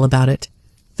 to tell about it.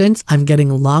 Since I'm getting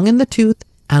long in the tooth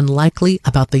and likely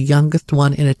about the youngest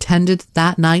one in attendance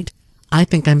that night, I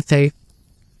think I'm safe.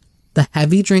 The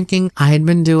heavy drinking I had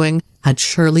been doing had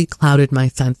surely clouded my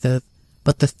senses,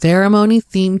 but the ceremony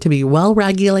seemed to be well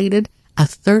regulated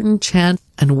as certain chants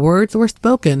and words were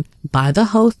spoken by the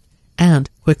host and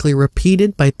quickly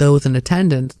repeated by those in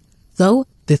attendance, so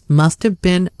this must have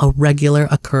been a regular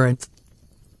occurrence.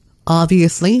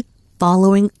 Obviously,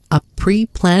 following a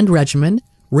pre-planned regimen,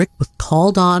 Rick was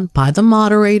called on by the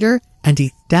moderator and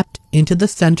he stepped into the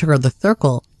center of the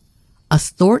circle. A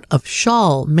sort of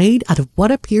shawl made out of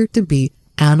what appeared to be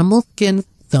animal skins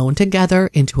sewn together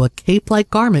into a cape-like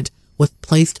garment was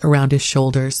placed around his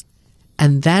shoulders.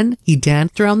 And then he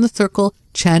danced around the circle,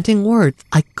 chanting words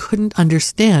I couldn't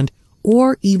understand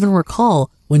or even recall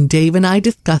when Dave and I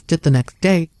discussed it the next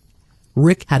day.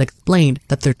 Rick had explained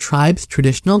that their tribe's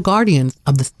traditional guardians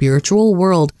of the spiritual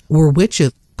world were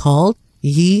witches called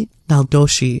Yi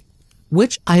Naldoshi,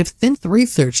 which I have since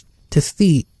researched to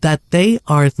see that they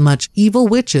are as much evil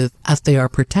witches as they are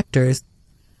protectors.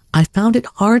 I found it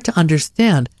hard to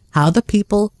understand how the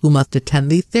people who must attend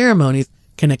these ceremonies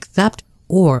can accept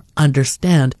or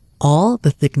understand all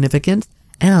the significance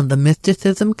and the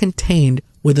mysticism contained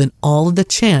within all of the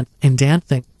chants and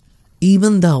dancing.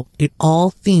 Even though it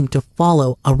all seemed to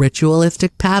follow a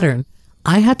ritualistic pattern,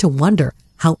 I had to wonder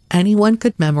how anyone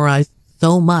could memorize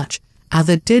so much, as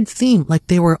it did seem like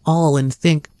they were all in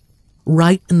sync.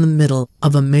 Right in the middle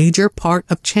of a major part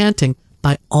of chanting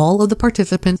by all of the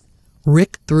participants,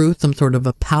 Rick threw some sort of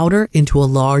a powder into a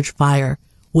large fire,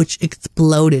 which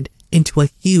exploded into a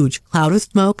huge cloud of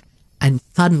smoke, and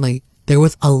suddenly there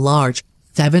was a large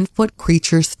 7-foot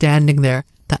creature standing there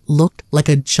that looked like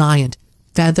a giant,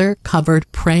 feather-covered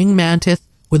praying mantis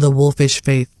with a wolfish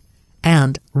face,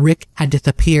 and Rick had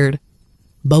disappeared.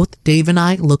 Both Dave and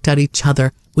I looked at each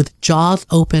other with jaws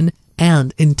open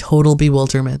and in total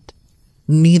bewilderment.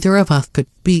 Neither of us could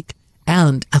speak,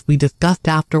 and as we discussed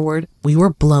afterward, we were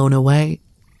blown away.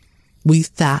 We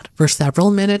sat for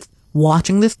several minutes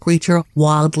watching this creature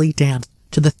wildly dance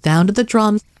to the sound of the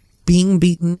drums being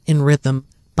beaten in rhythm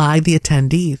by the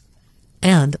attendees,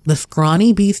 and the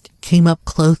scrawny beast came up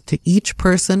close to each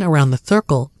person around the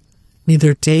circle.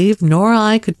 Neither Dave nor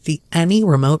I could see any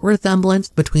remote resemblance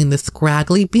between the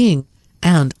scraggly being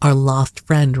and our lost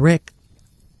friend Rick.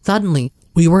 Suddenly,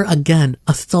 we were again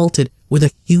assaulted with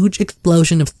a huge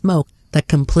explosion of smoke that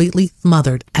completely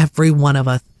smothered every one of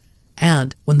us,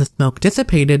 and when the smoke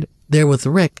dissipated, there was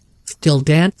Rick, still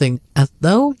dancing as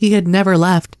though he had never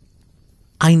left.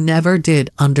 I never did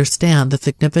understand the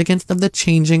significance of the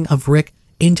changing of Rick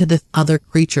into this other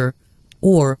creature,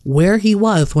 or where he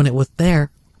was when it was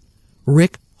there.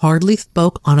 Rick hardly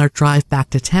spoke on our drive back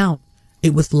to town.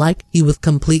 It was like he was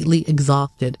completely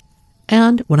exhausted,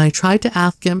 and when I tried to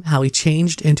ask him how he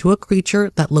changed into a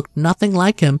creature that looked nothing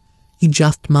like him, he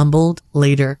just mumbled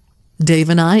later. Dave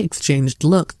and I exchanged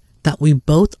looks that we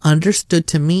both understood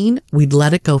to mean we'd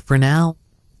let it go for now.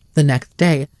 The next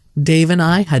day, Dave and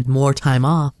I had more time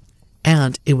off,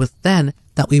 and it was then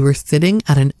that we were sitting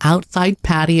at an outside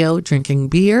patio drinking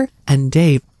beer, and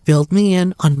Dave filled me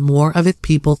in on more of his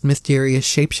people's mysterious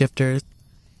shapeshifters.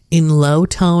 In low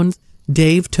tones,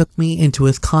 Dave took me into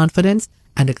his confidence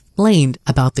and explained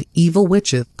about the evil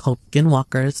witches called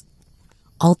skinwalkers.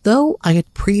 Although I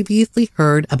had previously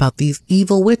heard about these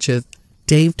evil witches,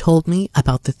 Dave told me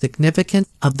about the significance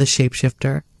of the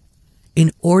shapeshifter.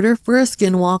 In order for a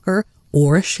skinwalker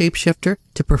or a shapeshifter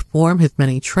to perform his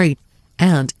many traits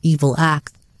and evil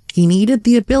acts, he needed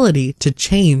the ability to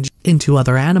change into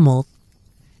other animals.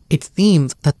 It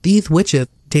seems that these witches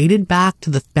dated back to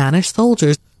the Spanish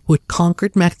soldiers who had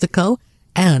conquered Mexico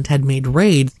and had made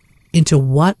raids into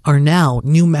what are now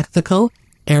New Mexico,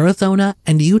 Arizona,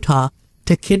 and Utah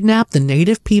to kidnap the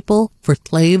native people for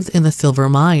slaves in the silver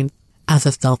mines. As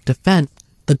a self-defense,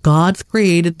 the gods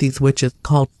created these witches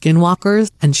called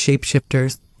skinwalkers and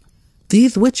shapeshifters.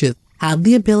 These witches had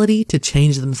the ability to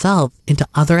change themselves into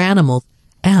other animals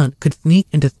and could sneak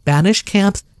into Spanish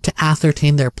camps to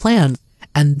ascertain their plans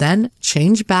and then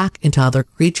change back into other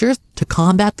creatures to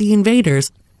combat the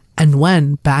invaders, and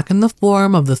when back in the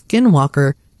form of the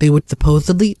skinwalker, they would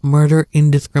supposedly murder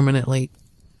indiscriminately.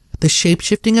 The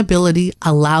shape-shifting ability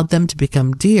allowed them to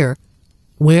become deer,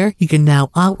 where he can now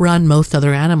outrun most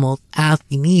other animals as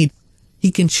he needs.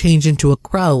 He can change into a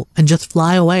crow and just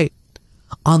fly away.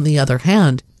 On the other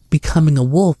hand, becoming a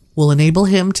wolf will enable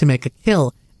him to make a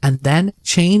kill and then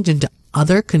change into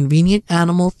other convenient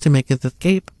animals to make his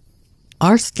escape.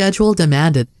 Our schedule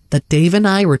demanded that Dave and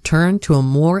I return to a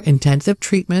more intensive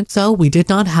treatment, so we did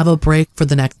not have a break for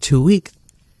the next 2 weeks.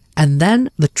 And then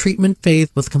the treatment phase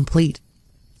was complete.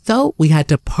 So we had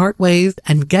to part ways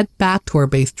and get back to our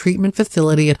base treatment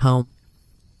facility at home.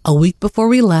 A week before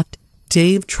we left,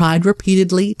 Dave tried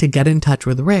repeatedly to get in touch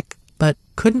with Rick, but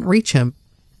couldn't reach him.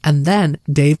 And then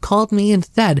Dave called me and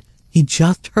said he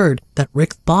just heard that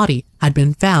Rick's body had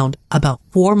been found about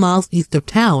 4 miles east of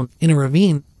town in a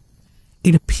ravine.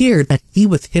 It appeared that he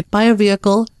was hit by a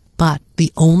vehicle, but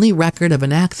the only record of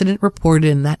an accident reported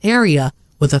in that area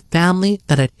was a family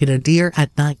that had hit a deer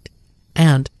at night,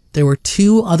 and there were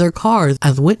 2 other cars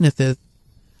as witnesses.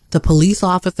 The police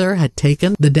officer had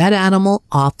taken the dead animal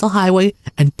off the highway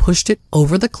and pushed it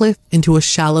over the cliff into a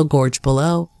shallow gorge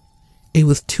below. It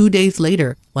was 2 days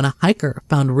later when a hiker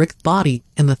found Rick's body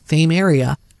in the same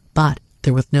area, but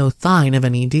there was no sign of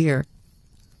any deer.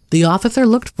 The officer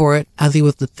looked for it as he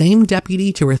was the same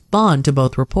deputy to respond to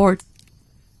both reports.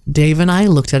 Dave and I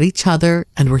looked at each other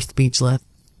and were speechless.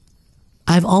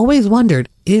 I've always wondered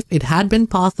if it had been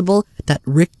possible that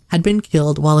Rick had been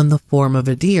killed while in the form of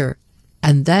a deer,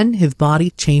 and then his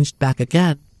body changed back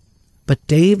again. But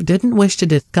Dave didn't wish to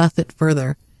discuss it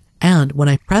further, and when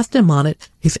I pressed him on it,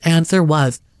 his answer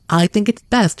was, "I think it's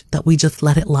best that we just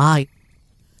let it lie."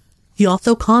 He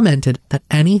also commented that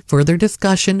any further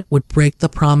discussion would break the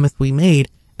promise we made,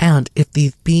 and if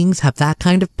these beings have that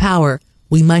kind of power,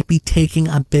 we might be taking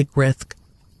a big risk.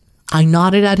 I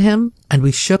nodded at him, and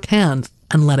we shook hands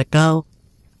and let it go.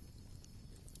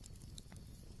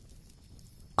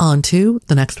 On to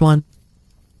the next one.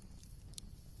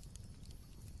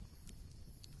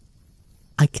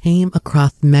 I came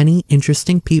across many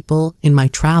interesting people in my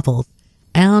travels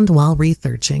and while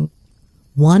researching.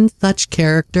 One such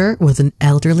character was an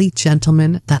elderly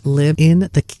gentleman that lived in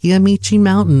the Kiamichi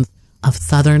Mountains of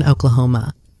southern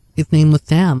Oklahoma. His name was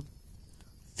Sam.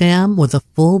 Sam was a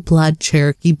full-blood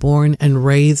Cherokee born and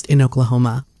raised in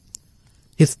Oklahoma.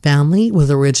 His family was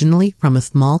originally from a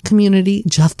small community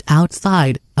just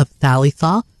outside of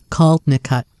Sallisaw called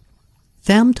Nicut.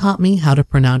 Sam taught me how to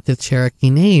pronounce his Cherokee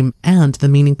name and the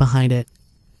meaning behind it.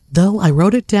 Though I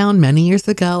wrote it down many years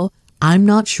ago, I'm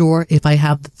not sure if I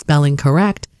have the spelling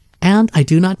correct, and I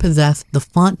do not possess the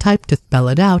font type to spell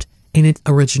it out in its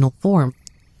original form.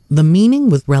 The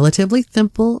meaning was relatively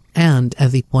simple and,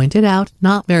 as he pointed out,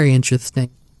 not very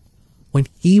interesting. When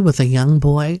he was a young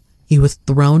boy, he was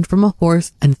thrown from a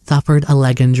horse and suffered a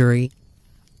leg injury.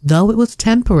 Though it was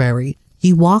temporary,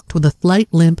 he walked with a slight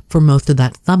limp for most of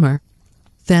that summer.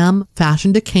 Sam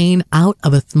fashioned a cane out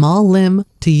of a small limb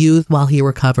to use while he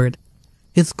recovered.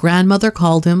 His grandmother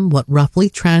called him what roughly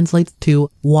translates to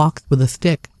walks with a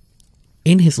stick.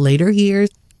 In his later years,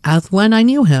 as when I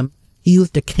knew him, he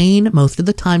used a cane most of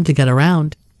the time to get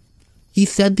around. He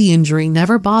said the injury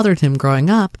never bothered him growing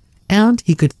up, and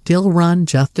he could still run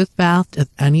just as fast as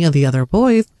any of the other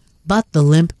boys, but the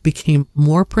limp became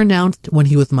more pronounced when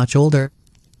he was much older.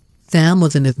 Sam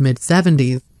was in his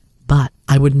mid-70s, but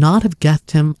I would not have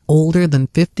guessed him older than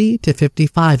 50 to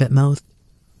 55 at most.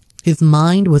 His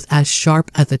mind was as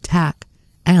sharp as a tack,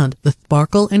 and the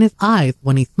sparkle in his eyes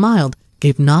when he smiled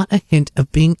gave not a hint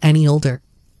of being any older.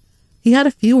 He had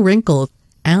a few wrinkles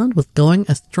and was going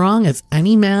as strong as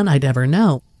any man I'd ever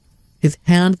know. His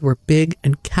hands were big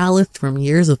and calloused from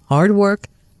years of hard work,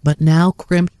 but now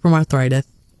crimped from arthritis.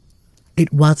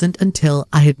 It wasn't until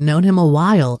I had known him a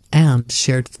while and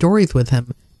shared stories with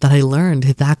him that I learned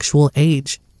his actual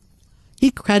age.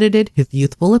 He credited his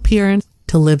youthful appearance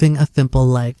to living a simple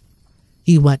life.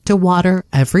 He went to water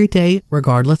every day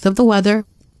regardless of the weather.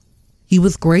 He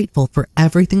was grateful for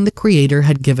everything the Creator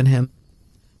had given him.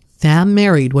 Sam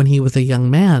married when he was a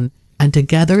young man, and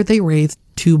together they raised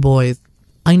 2 boys.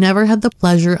 I never had the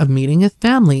pleasure of meeting his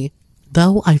family,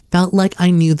 though I felt like I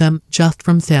knew them just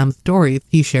from Sam's stories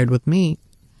he shared with me.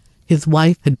 His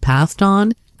wife had passed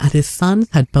on, and his sons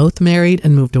had both married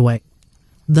and moved away.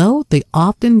 Though they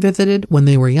often visited when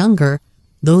they were younger,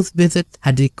 those visits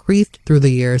had decreased through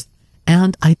the years,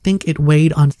 and I think it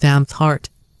weighed on Sam's heart.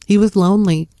 He was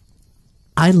lonely.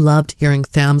 I loved hearing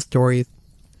Sam's stories.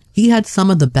 He had some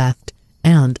of the best,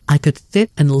 and I could sit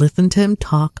and listen to him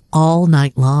talk all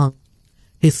night long.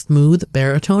 His smooth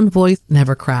baritone voice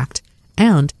never cracked,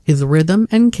 and his rhythm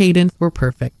and cadence were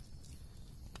perfect.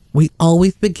 We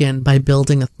always begin by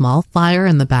building a small fire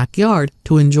in the backyard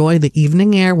to enjoy the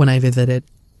evening air when I visited.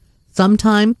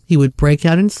 Sometimes he would break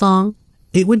out in song.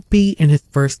 It would be in his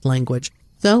first language,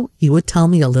 so he would tell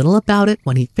me a little about it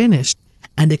when he finished,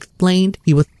 and explained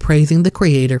he was praising the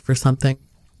Creator for something.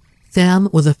 Sam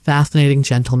was a fascinating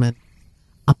gentleman,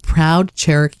 a proud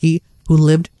Cherokee who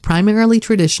lived primarily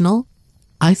traditional.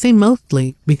 I say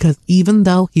mostly because even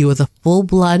though he was a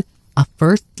full-blood, a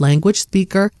first language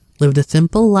speaker, lived a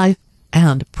simple life,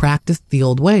 and practiced the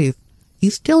old ways, he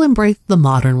still embraced the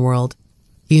modern world.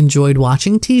 He enjoyed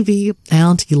watching TV,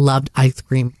 and he loved ice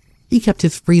cream. He kept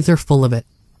his freezer full of it.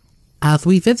 As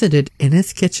we visited in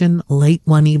his kitchen late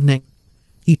one evening,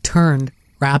 he turned,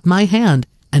 grabbed my hand,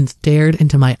 and stared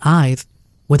into my eyes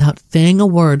without saying a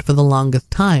word for the longest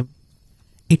time.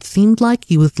 It seemed like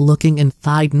he was looking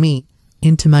inside me,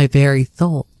 into my very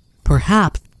soul.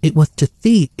 Perhaps it was to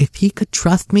see if he could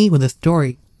trust me with a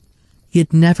story. He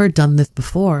had never done this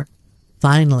before.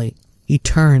 Finally, he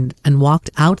turned and walked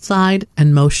outside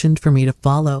and motioned for me to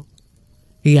follow.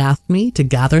 He asked me to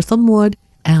gather some wood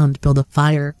and build a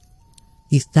fire.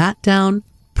 He sat down,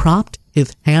 propped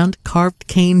his hand-carved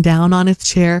cane down on his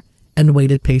chair, and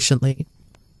waited patiently.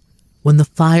 When the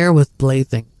fire was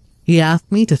blazing, he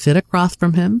asked me to sit across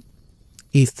from him.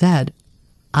 He said,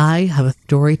 "I have a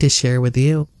story to share with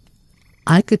you."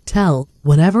 I could tell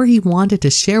whatever he wanted to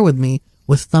share with me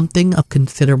was something of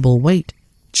considerable weight,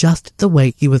 just the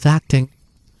way he was acting.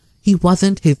 He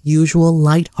wasn't his usual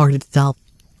light-hearted self.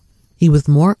 He was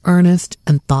more earnest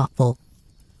and thoughtful.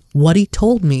 What he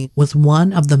told me was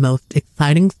one of the most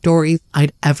exciting stories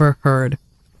I'd ever heard.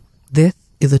 "This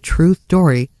is a true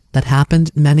story that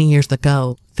happened many years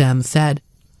ago," Sam said,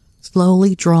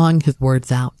 slowly drawing his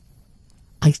words out.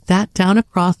 I sat down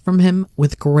across from him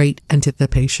with great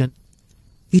anticipation.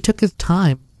 He took his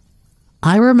time.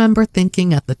 I remember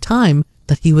thinking at the time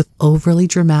that he was overly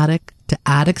dramatic to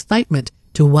add excitement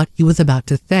to what he was about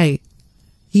to say.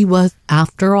 He was,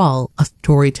 after all, a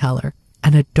storyteller,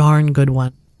 and a darn good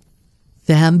one.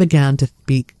 Sam began to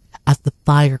speak as the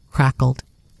fire crackled,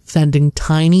 sending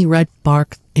tiny red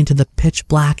sparks into the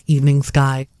pitch-black evening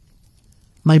sky.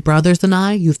 "My brothers and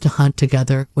I used to hunt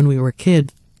together when we were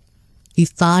kids." He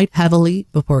sighed heavily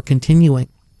before continuing,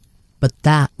 "But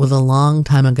that was a long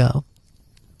time ago,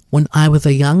 when I was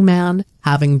a young man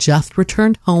having just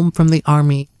returned home from the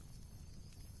army.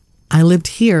 I lived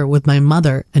here with my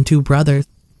mother and 2 brothers.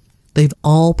 They've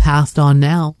all passed on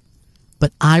now,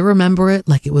 but I remember it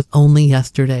like it was only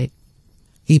yesterday."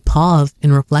 He paused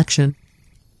in reflection.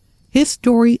 His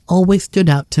story always stood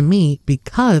out to me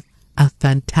because, as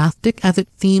fantastic as it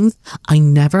seems, I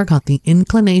never got the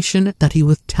inclination that he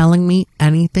was telling me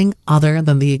anything other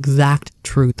than the exact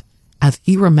truth, as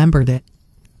he remembered it.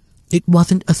 It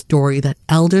wasn't a story that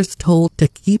elders told to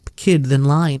keep kids in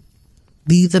line.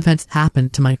 These events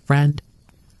happened to my friend.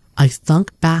 I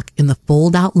sunk back in the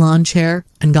fold-out lawn chair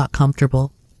and got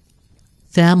comfortable.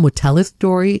 Sam would tell his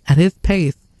story at his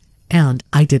pace, and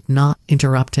I did not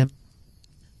interrupt him.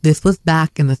 "This was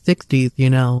back in the 60s, you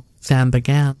know," Sam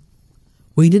began.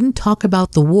 "We didn't talk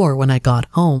about the war when I got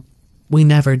home. We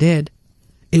never did.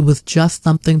 It was just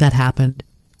something that happened.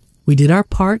 We did our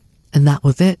part, and that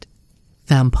was it."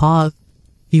 Sam paused.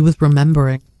 He was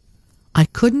remembering. I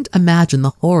couldn't imagine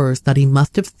the horrors that he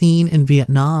must have seen in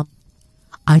Vietnam.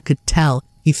 I could tell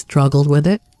he struggled with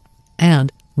it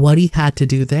and what he had to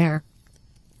do there.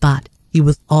 But he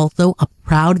was also a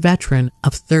proud veteran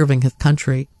of serving his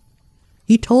country.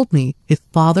 He told me his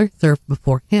father served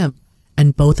before him,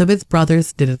 and both of his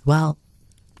brothers did as well.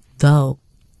 Though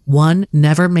one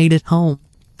never made it home,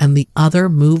 and the other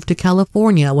moved to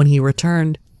California when he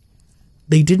returned.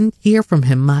 They didn't hear from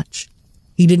him much.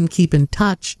 He didn't keep in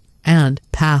touch and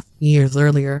passed years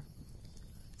earlier.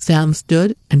 Sam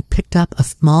stood and picked up a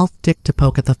small stick to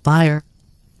poke at the fire.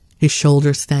 His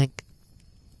shoulders sank.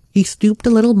 He stooped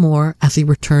a little more as he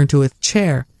returned to his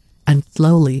chair and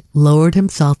slowly lowered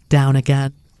himself down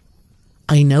again.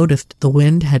 I noticed the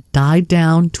wind had died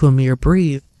down to a mere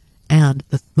breeze, and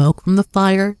the smoke from the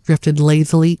fire drifted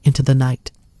lazily into the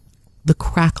night. The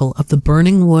crackle of the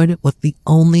burning wood was the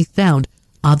only sound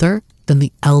other than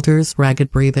the elder's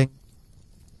ragged breathing.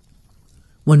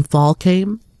 When fall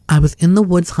came, I was in the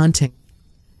woods hunting.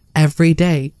 Every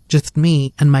day, just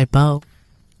me and my bow.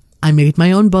 I made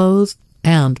my own bows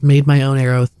and made my own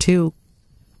arrows too.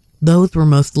 Those were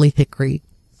mostly hickory.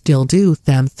 Still do,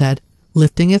 Sam said,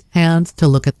 lifting his hands to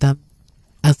look at them.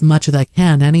 As much as I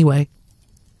can, anyway.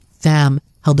 Sam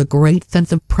held a great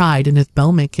sense of pride in his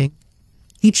bow-making.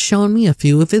 He'd shown me a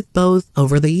few of his bows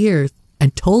over the years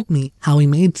and told me how he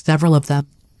made several of them.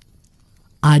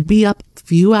 I'd be up a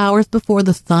few hours before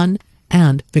the sun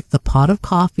and fix a pot of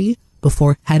coffee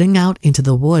before heading out into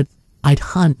the woods. I'd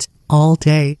hunt all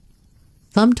day.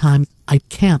 Sometimes I'd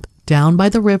camp down by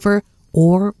the river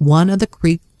or one of the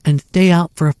creeks and stay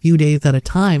out for a few days at a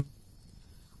time.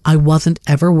 I wasn't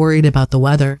ever worried about the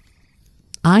weather.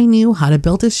 I knew how to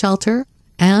build a shelter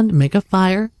and make a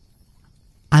fire.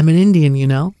 "I'm an Indian, you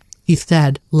know," he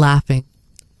said, laughing.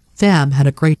 Sam had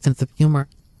a great sense of humor.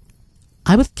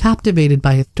 I was captivated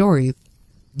by his stories.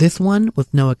 This one was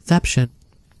no exception.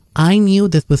 I knew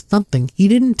this was something he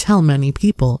didn't tell many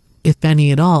people, if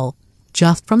any at all,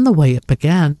 just from the way it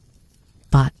began.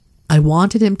 But I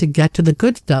wanted him to get to the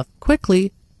good stuff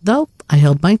quickly, though I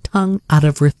held my tongue out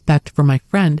of respect for my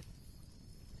friend.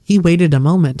 He waited a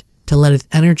moment to let his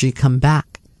energy come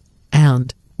back,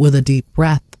 and, with a deep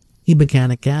breath, he began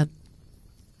again.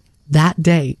 That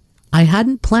day, I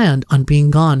hadn't planned on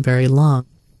being gone very long,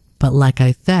 but like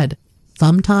I said,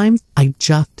 sometimes I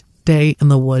just stay in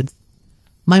the woods.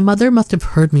 My mother must have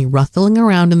heard me rustling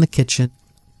around in the kitchen.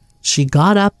 She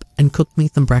got up and cooked me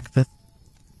some breakfast.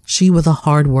 She was a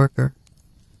hard worker.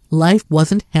 Life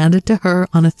wasn't handed to her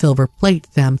on a silver plate,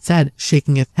 Sam said,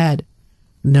 shaking his head.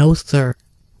 No, sir.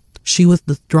 She was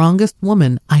the strongest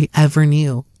woman I ever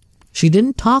knew. She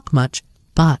didn't talk much,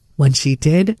 but when she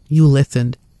did, you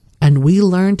listened. And we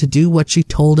learned to do what she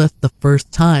told us the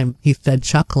first time, he said,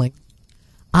 chuckling.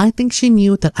 I think she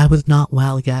knew that I was not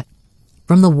well yet.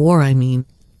 From the war, I mean.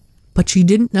 But she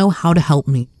didn't know how to help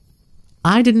me.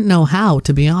 I didn't know how,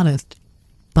 to be honest.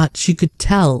 But she could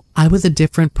tell I was a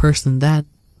different person then.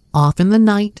 Off in the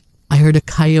night, I heard a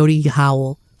coyote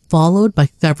howl, followed by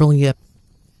several yips.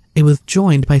 It was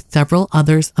joined by several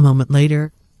others a moment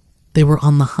later. They were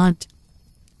on the hunt.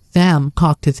 Sam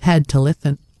cocked his head to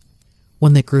listen.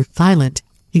 When they grew silent,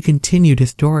 he continued his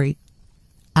story.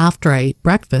 After I ate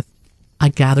breakfast, I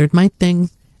gathered my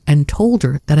things and told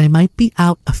her that I might be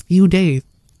out a few days.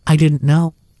 I didn't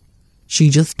know. She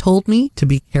just told me to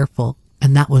be careful,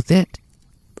 and that was it.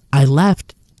 I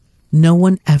left. No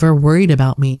one ever worried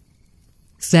about me.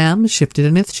 Sam shifted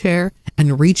in his chair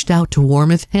and reached out to warm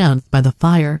his hands by the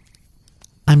fire.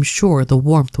 I'm sure the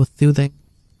warmth was soothing.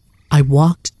 I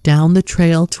walked down the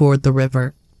trail toward the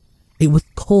river. It was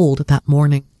cold that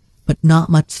morning, but not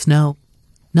much snow.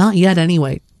 Not yet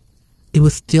anyway. It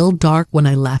was still dark when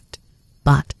I left,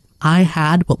 but I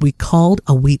had what we called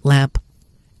a wheat lamp.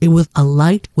 It was a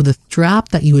light with a strap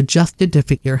that you adjusted to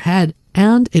fit your head,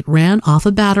 and it ran off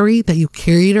a battery that you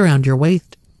carried around your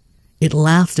waist. It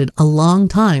lasted a long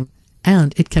time,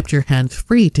 and it kept your hands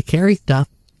free to carry stuff.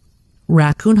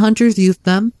 Raccoon hunters used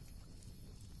them.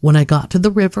 When I got to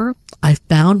the river, I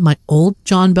found my old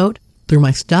John boat, threw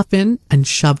my stuff in, and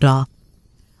shoved off.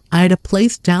 I had a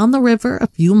place down the river a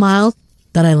few miles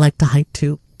that I liked to hike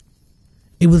to.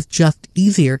 It was just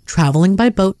easier traveling by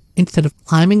boat instead of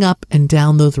climbing up and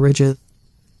down those ridges.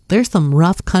 There's some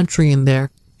rough country in there,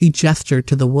 he gestured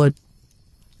to the woods.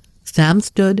 Sam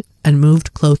stood and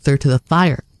moved closer to the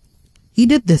fire. He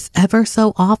did this ever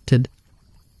so often,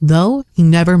 though he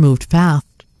never moved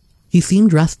fast. He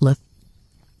seemed restless.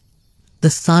 The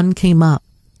sun came up,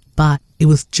 but it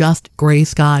was just gray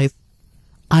skies.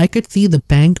 I could see the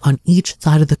bank on each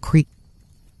side of the creek.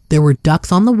 There were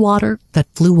ducks on the water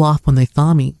that flew off when they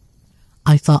saw me.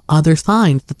 I saw other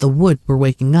signs that the woods were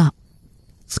waking up.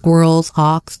 Squirrels,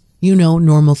 hawks,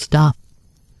 normal stuff.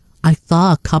 I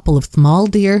saw a couple of small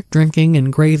deer drinking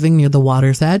and grazing near the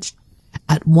water's edge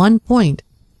at one point,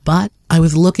 but I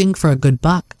was looking for a good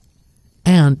buck.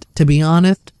 And, to be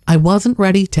honest, I wasn't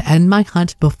ready to end my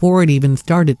hunt before it even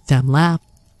started, Sam laughed.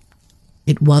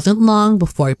 It wasn't long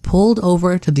before I pulled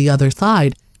over to the other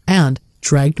side and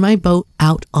dragged my boat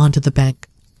out onto the bank.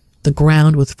 The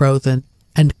ground was frozen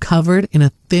and covered in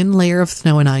a thin layer of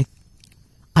snow and ice.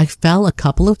 I fell a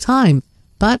couple of times,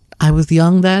 but I was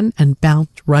young then and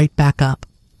bounced right back up.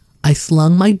 I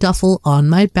slung my duffel on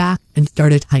my back and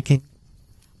started hiking.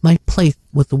 My place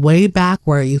was way back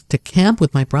where I used to camp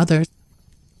with my brothers.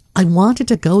 I wanted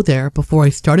to go there before I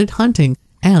started hunting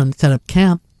and set up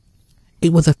camp.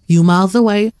 It was a few miles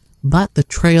away, but the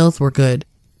trails were good.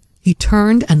 He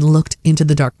turned and looked into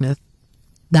the darkness.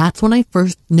 That's when I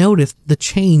first noticed the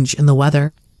change in the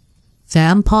weather.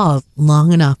 Sam paused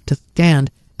long enough to stand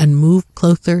and move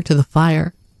closer to the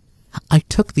fire. I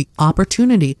took the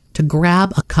opportunity to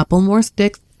grab a couple more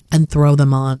sticks and throw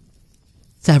them on.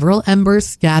 Several embers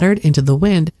scattered into the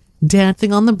wind,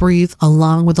 dancing on the breeze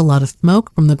along with a lot of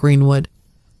smoke from the greenwood.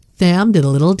 Sam did a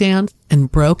little dance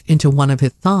and broke into one of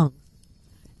his songs.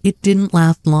 It didn't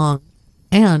last long,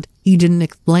 and he didn't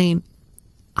explain.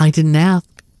 I didn't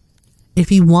ask. If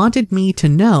he wanted me to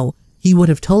know, he would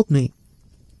have told me.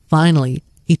 Finally,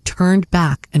 he turned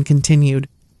back and continued.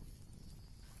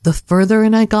 The further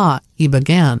in I got, he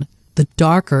began, the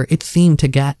darker it seemed to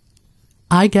get.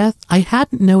 I guess I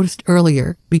hadn't noticed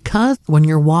earlier because when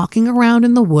you're walking around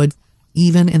in the woods,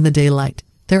 even in the daylight,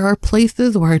 there are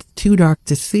places where it's too dark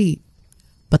to see.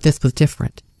 But this was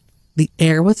different. The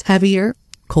air was heavier,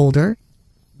 colder.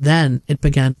 Then it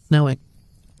began snowing.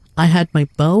 I had my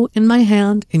bow in my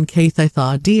hand in case I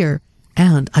saw a deer,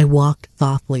 and I walked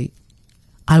softly.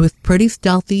 I was pretty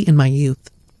stealthy in my youth.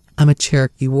 I'm a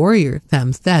Cherokee warrior,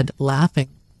 Sam said, laughing.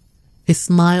 His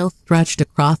smile stretched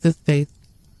across his face.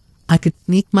 I could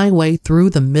sneak my way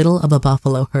through the middle of a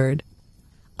buffalo herd.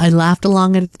 I laughed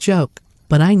along at his joke,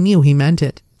 but I knew he meant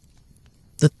it.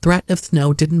 The threat of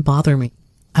snow didn't bother me.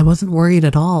 I wasn't worried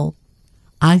at all.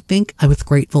 I think I was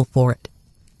grateful for it.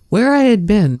 Where I had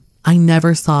been, I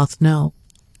never saw snow.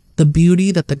 The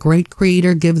beauty that the great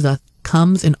Creator gives us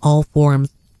comes in all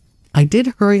forms. I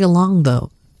did hurry along,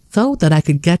 though, so that I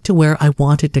could get to where I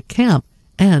wanted to camp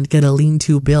and get a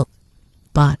lean-to built.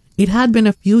 But it had been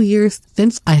a few years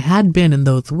since I had been in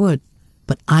those woods,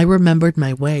 but I remembered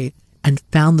my way and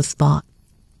found the spot.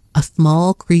 A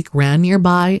small creek ran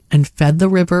nearby and fed the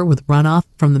river with runoff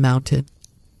from the mountain.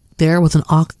 There was an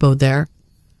oxbow there.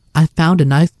 I found a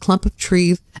nice clump of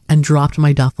trees and dropped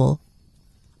my duffel.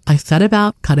 I set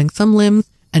about cutting some limbs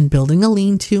and building a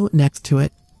lean-to next to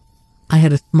it. I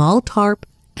had a small tarp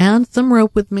and some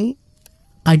rope with me.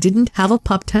 I didn't have a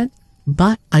pup tent,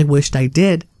 but I wished I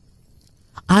did.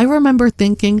 I remember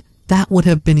thinking that would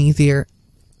have been easier.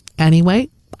 Anyway,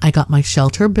 I got my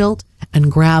shelter built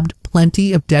and grabbed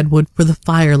plenty of dead wood for the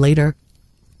fire later.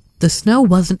 The snow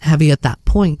wasn't heavy at that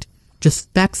point, just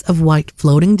specks of white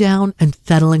floating down and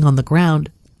settling on the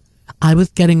ground. I was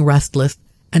getting restless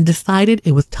and decided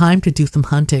it was time to do some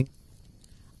hunting.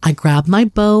 I grabbed my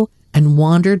bow and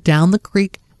wandered down the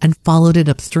creek and followed it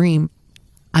upstream.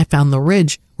 I found the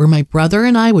ridge where my brother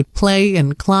and I would play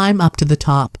and climb up to the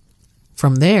top.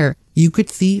 From there, you could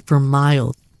see for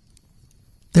miles.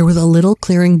 There was a little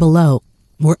clearing below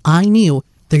where I knew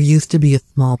there used to be a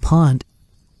small pond.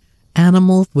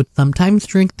 Animals would sometimes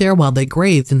drink there while they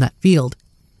grazed in that field.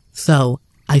 So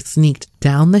I sneaked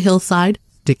down the hillside,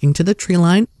 sticking to the tree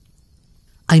line.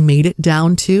 I made it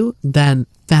down to, then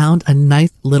found a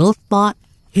nice little spot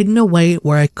hidden away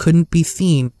where I couldn't be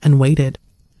seen and waited.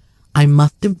 I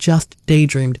must have just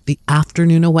daydreamed the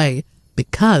afternoon away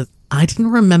because I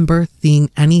didn't remember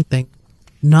seeing anything.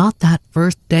 Not that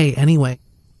first day anyway.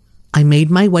 I made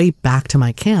my way back to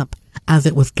my camp as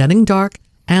it was getting dark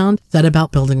and set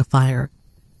about building a fire.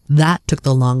 That took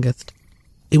the longest.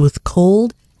 It was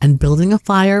cold and building a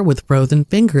fire with frozen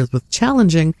fingers was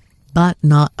challenging, but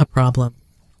not a problem.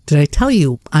 Did I tell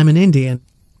you I'm an Indian?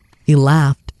 He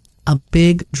laughed, a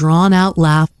big drawn-out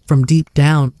laugh from deep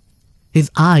down. His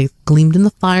eyes gleamed in the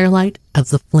firelight as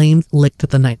the flames licked at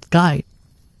the night sky.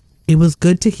 It was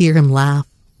good to hear him laugh.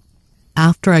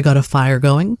 After I got a fire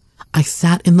going, I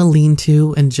sat in the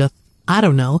lean-to and just,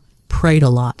 prayed a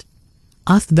lot.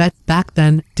 Us vets back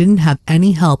then didn't have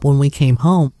any help when we came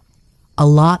home. A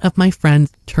lot of my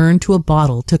friends turned to a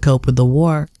bottle to cope with the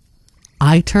war.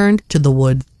 I turned to the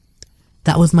woods.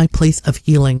 That was my place of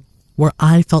healing, where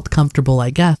I felt comfortable,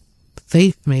 I guess.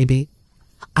 Safe, maybe.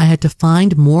 I had to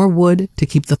find more wood to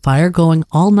keep the fire going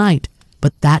all night,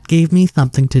 but that gave me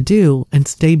something to do and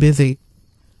stay busy.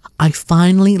 I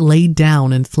finally laid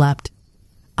down and slept.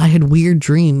 I had weird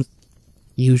dreams.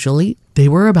 Usually, they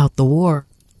were about the war,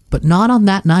 but not on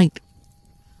that night.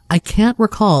 I can't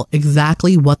recall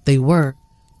exactly what they were,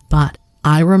 but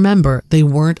I remember they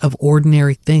weren't of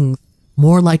ordinary things,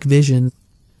 more like visions.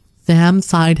 Sam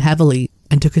sighed heavily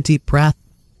and took a deep breath.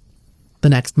 The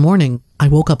next morning, I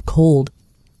woke up cold.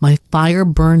 My fire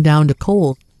burned down to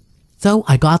coals, so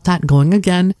I got that going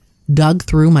again, dug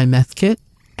through my mess kit,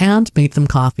 and made some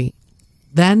coffee.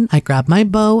 Then I grabbed my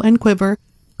bow and quiver,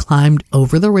 climbed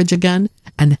over the ridge again,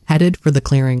 and headed for the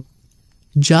clearing.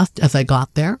 Just as I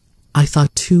got there, I saw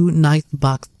two nice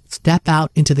bucks step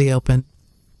out into the open.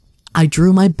 I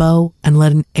drew my bow and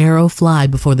let an arrow fly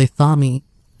before they saw me.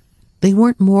 They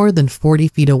weren't more than 40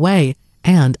 feet away,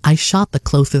 and I shot the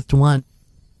closest one.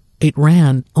 It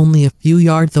ran only a few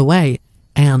yards away,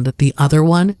 and the other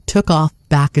one took off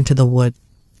back into the woods.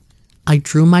 I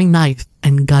drew my knife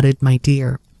and gutted my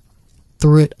deer,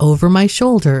 threw it over my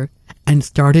shoulder, and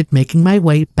started making my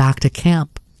way back to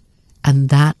camp. And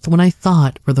that's when I saw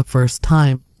it for the first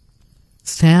time.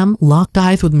 Sam locked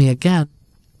eyes with me again.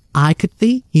 I could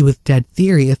see he was dead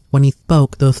serious when he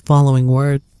spoke those following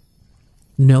words.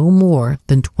 No more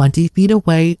than 20 feet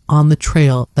away on the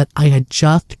trail that I had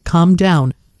just come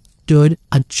down stood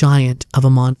a giant of a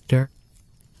monster.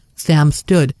 Sam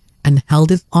stood and held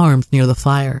his arms near the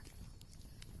fire.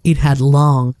 It had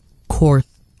long, coarse,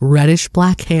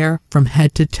 reddish-black hair from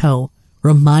head to toe,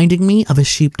 reminding me of a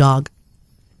sheepdog.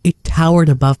 It towered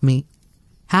above me.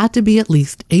 Had to be at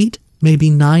least 8, maybe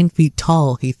 9 feet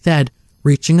tall, he said,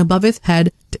 reaching above his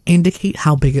head to indicate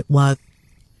how big it was.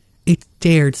 It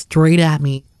stared straight at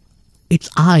me. Its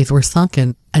eyes were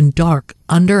sunken and dark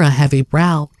under a heavy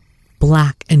brow,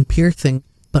 black and piercing,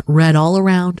 but red all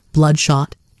around,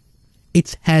 bloodshot.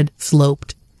 Its head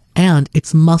sloped, and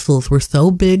its muscles were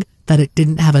so big that it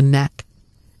didn't have a neck.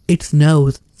 Its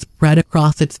nose spread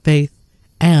across its face,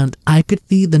 and I could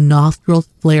see the nostrils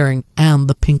flaring and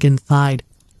the pink inside.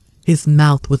 His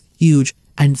mouth was huge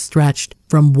and stretched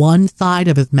from one side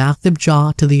of his massive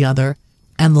jaw to the other,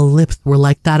 and the lips were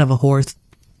like that of a horse.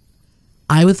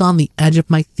 I was on the edge of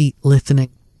my seat listening.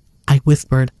 I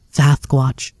whispered,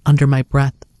 "Sasquatch," under my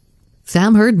breath.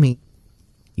 Sam heard me.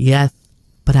 Yes,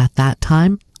 but at that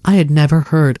time, I had never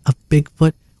heard of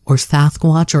Bigfoot or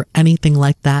Sasquatch or anything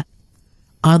like that.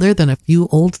 Other than a few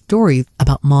old stories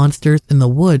about monsters in the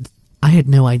woods, I had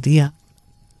no idea.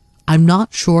 I'm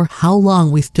not sure how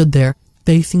long we stood there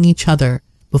facing each other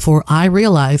before I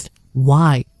realized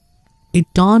why. It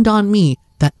dawned on me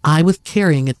that I was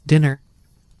carrying its dinner.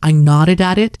 I nodded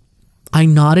at it. I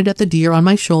nodded at the deer on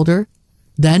my shoulder,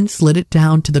 then slid it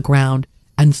down to the ground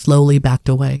and slowly backed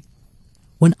away.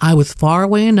 When I was far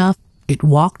away enough, It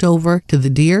walked over to the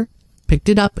deer, picked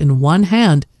it up in one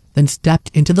hand, then stepped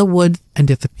into the woods and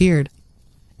disappeared.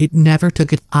 It never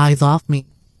took its eyes off me.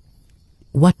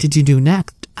 "What did you do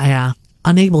next?" I asked,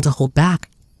 unable to hold back.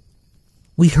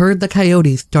 We heard the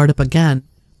coyotes start up again,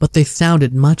 but they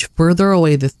sounded much further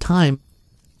away this time.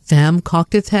 Sam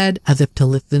cocked his head as if to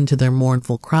listen to their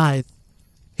mournful cries.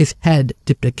 His head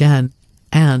dipped again,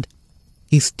 and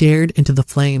he stared into the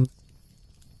flames.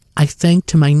 I sank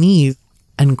to my knees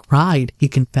and cried, he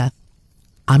confessed.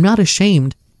 I'm not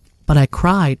ashamed, but I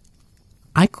cried.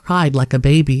 I cried like a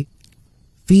baby.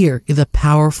 Fear is a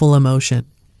powerful emotion.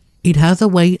 It has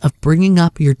a way of bringing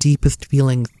up your deepest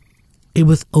feelings. It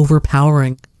was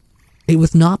overpowering. It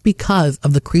was not because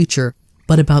of the creature,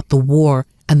 but about the war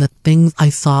and the things I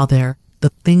saw there,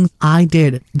 the things I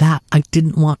did that I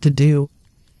didn't want to do.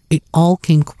 It all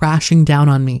came crashing down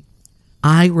on me.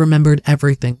 I remembered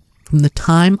everything, from the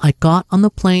time I got on the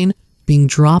plane, being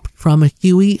dropped from a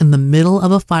Huey in the middle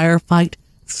of a firefight,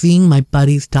 seeing my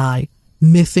buddies die,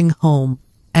 missing home,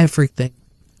 everything.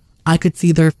 I could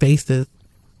see their faces.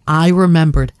 I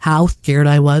remembered how scared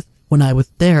I was when I was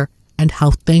there and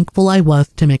how thankful I was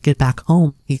to make it back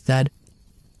home, he said.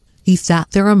 He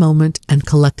sat there a moment and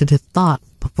collected his thoughts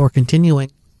before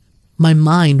continuing. My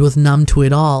mind was numb to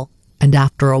it all, and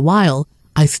after a while,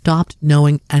 I stopped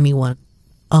knowing anyone.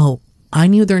 Oh, I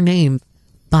knew their names,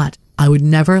 but I would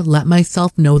never let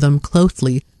myself know them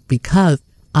closely because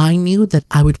I knew that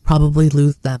I would probably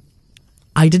lose them.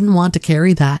 I didn't want to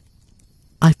carry that.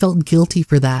 I felt guilty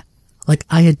for that, like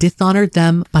I had dishonored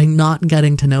them by not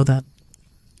getting to know them.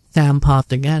 Sam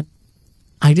paused again.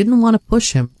 I didn't want to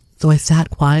push him, so I sat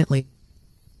quietly.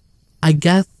 I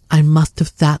guess I must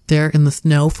have sat there in the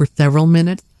snow for several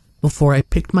minutes before I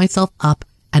picked myself up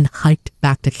and hiked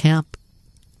back to camp.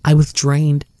 I was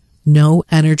drained, no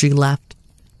energy left,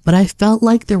 but I felt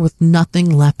like there was nothing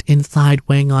left inside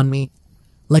weighing on me,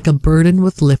 like a burden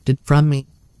was lifted from me.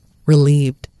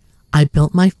 Relieved, I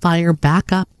built my fire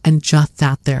back up and just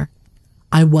sat there.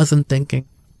 I wasn't thinking.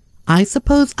 I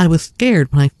suppose I was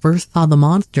scared when I first saw the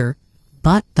monster,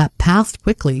 but that passed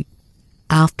quickly.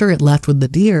 After it left with the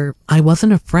deer, I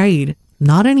wasn't afraid,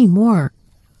 not anymore.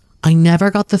 I never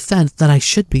got the sense that I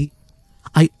should be.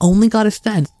 I only got a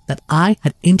sense that I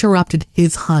had interrupted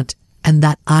his hunt and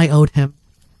that I owed him.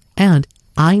 And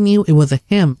I knew it was a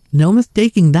him, no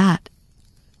mistaking that.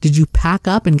 Did you pack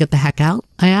up and get the heck out?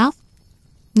 I asked.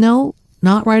 No,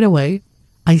 not right away.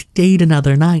 I stayed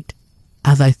another night.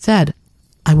 As I said,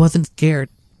 I wasn't scared.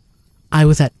 I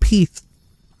was at peace.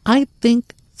 I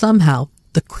think, somehow,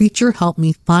 the creature helped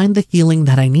me find the healing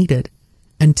that I needed.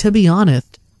 And to be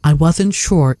honest, I wasn't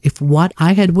sure if what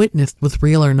I had witnessed was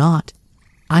real or not.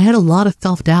 I had a lot of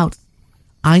self-doubts.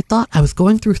 I thought I was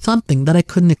going through something that I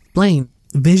couldn't explain,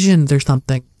 visions or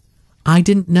something. I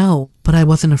didn't know, but I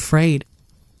wasn't afraid.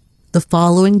 The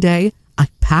following day, I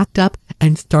packed up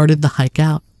and started the hike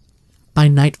out. By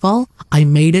nightfall, I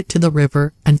made it to the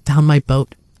river and found my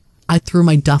boat. I threw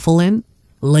my duffel in,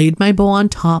 laid my bow on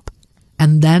top,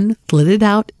 and then slid it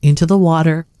out into the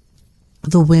water.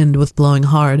 The wind was blowing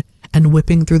hard and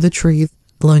whipping through the trees,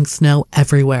 blowing snow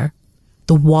everywhere.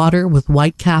 The water was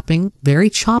white capping, very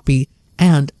choppy,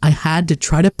 and I had to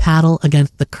try to paddle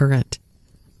against the current.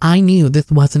 I knew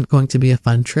this wasn't going to be a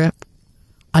fun trip.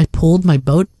 I pulled my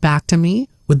boat back to me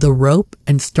with the rope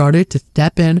and started to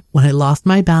step in when I lost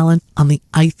my balance on the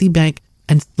icy bank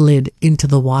and slid into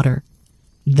the water.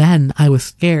 Then I was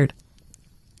scared.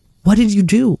 What did you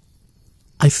do?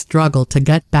 I struggled to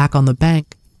get back on the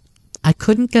bank. I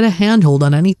couldn't get a handhold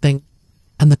on anything,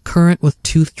 and the current was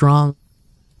too strong.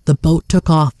 The boat took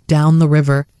off down the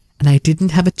river, and I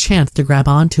didn't have a chance to grab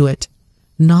onto it.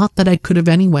 Not that I could have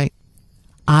anyway.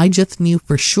 I just knew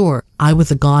for sure I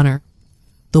was a goner.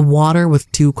 The water was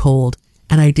too cold,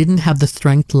 and I didn't have the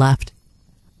strength left.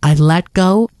 I let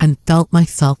go and felt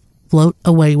myself float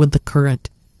away with the current.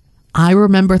 I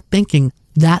remember thinking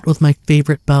that was my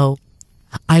favorite bow.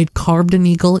 I had carved an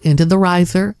eagle into the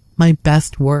riser, my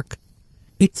best work.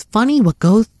 It's funny what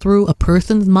goes through a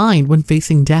person's mind when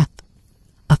facing death.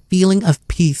 A feeling of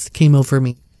peace came over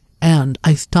me, and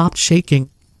I stopped shaking.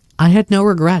 I had no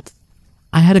regrets.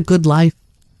 I had a good life.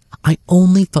 I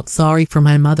only felt sorry for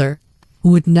my mother, who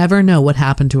would never know what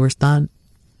happened to her son.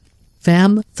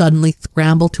 Sam suddenly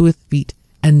scrambled to his feet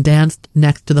and danced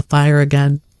next to the fire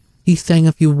again. He sang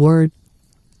a few words.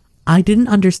 I didn't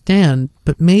understand,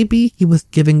 but maybe he was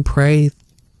giving praise.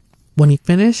 When he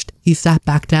finished, he sat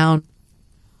back down.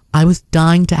 I was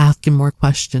dying to ask him more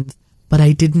questions, but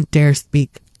I didn't dare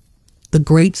speak. The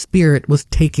Great Spirit was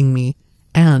taking me,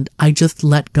 and I just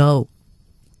let go.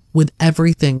 With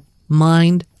everything,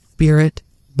 mind, spirit,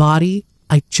 body,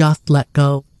 I just let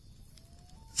go.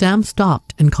 Sam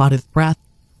stopped and caught his breath.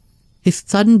 His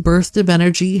sudden burst of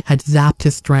energy had zapped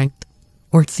his strength,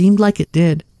 or it seemed like it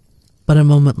did. But a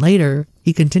moment later,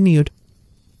 he continued.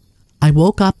 I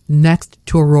woke up next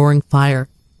to a roaring fire.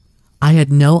 I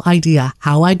had no idea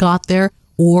how I got there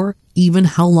or even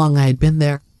how long I had been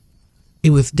there.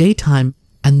 It was daytime,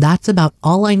 and that's about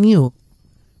all I knew.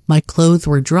 My clothes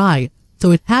were dry,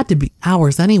 so it had to be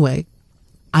hours anyway.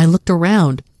 I looked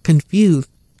around, confused.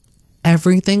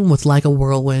 Everything was like a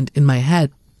whirlwind in my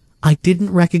head. I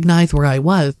didn't recognize where I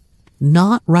was,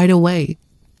 not right away.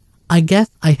 I guess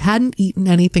I hadn't eaten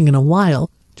anything in a while,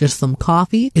 just some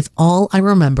coffee is all I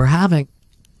remember having.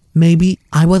 Maybe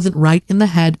I wasn't right in the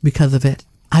head because of it.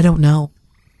 I don't know.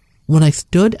 When I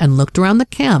stood and looked around the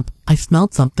camp, I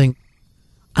smelled something.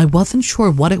 I wasn't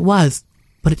sure what it was,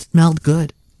 but it smelled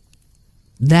good.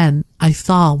 Then I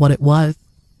saw what it was.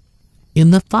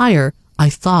 In the fire, I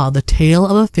saw the tail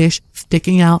of a fish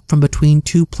sticking out from between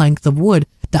two planks of wood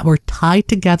that were tied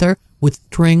together with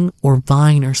string or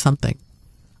vine or something.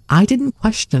 I didn't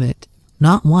question it,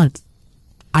 not once.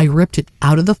 I ripped it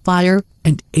out of the fire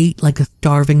and ate like a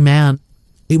starving man.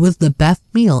 It was the best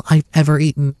meal I've ever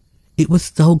eaten. It was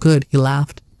so good, he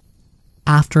laughed.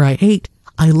 After I ate,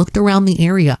 I looked around the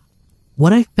area.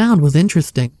 What I found was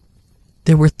interesting.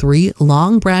 There were 3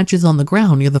 long branches on the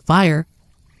ground near the fire.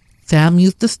 Sam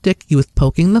used the stick he was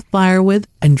poking the fire with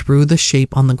and drew the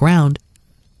shape on the ground,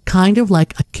 kind of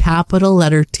like a capital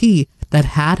letter T that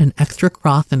had an extra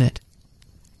cross in it.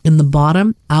 In the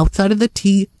bottom, outside of the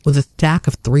T, was a stack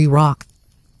of 3 rocks,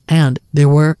 and there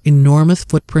were enormous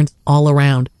footprints all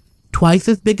around, twice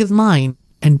as big as mine,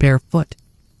 and barefoot.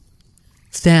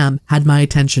 Sam had my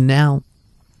attention now.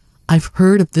 I've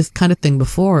heard of this kind of thing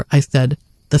before, I said.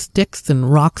 The sticks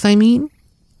and rocks, I mean?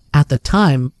 At the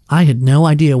time, I had no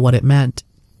idea what it meant.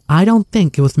 I don't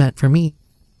think it was meant for me.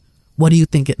 What do you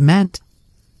think it meant?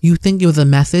 You think it was a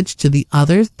message to the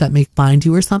others that may find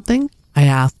you or something? I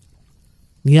asked.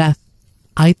 Yes,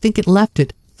 I think it left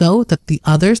it so that the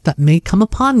others that may come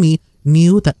upon me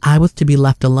knew that I was to be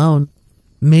left alone.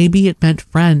 Maybe it meant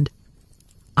friend.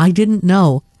 I didn't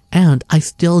know, and I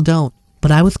still don't,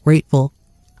 but I was grateful.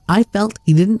 I felt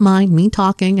he didn't mind me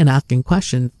talking and asking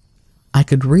questions. I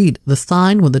could read the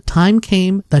sign when the time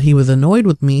came that he was annoyed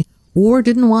with me or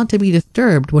didn't want to be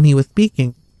disturbed when he was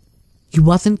speaking. He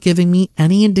wasn't giving me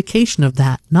any indication of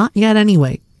that, not yet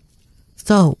anyway.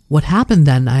 So, what happened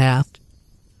then, I asked.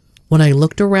 When I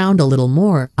looked around a little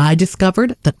more, I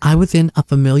discovered that I was in a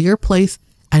familiar place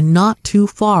and not too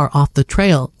far off the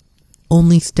trail,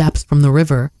 only steps from the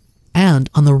river, and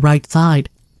on the right side.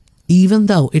 Even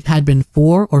though it had been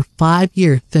 4 or 5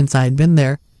 years since I had been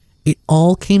there, it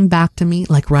all came back to me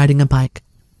like riding a bike.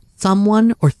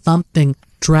 Someone or something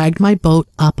dragged my boat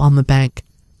up on the bank.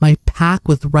 My pack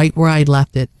was right where I had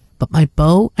left it, but my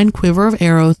bow and quiver of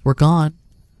arrows were gone.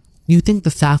 You think the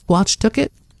Sasquatch took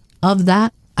it? Of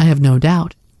that, I have no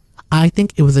doubt. I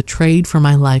think it was a trade for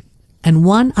my life, and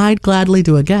one I'd gladly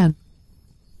do again.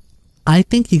 I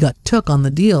think he got took on the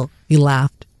deal, he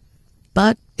laughed.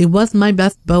 But it was my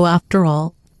best bow after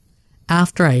all.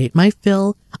 After I ate my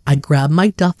fill, I grabbed my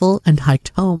duffel and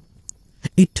hiked home.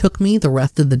 It took me the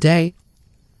rest of the day.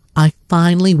 I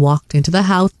finally walked into the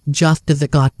house just as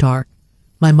it got dark.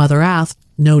 My mother asked,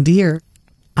 "No, dear?"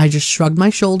 I just shrugged my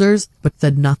shoulders, but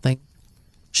said nothing.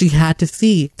 She had to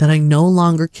see that I no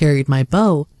longer carried my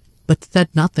bow, but said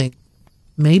nothing.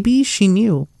 Maybe she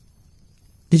knew.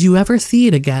 Did you ever see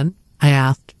it again? I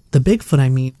asked. The Bigfoot, I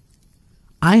mean.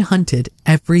 I hunted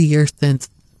every year since,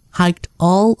 hiked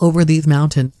all over these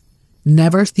mountains,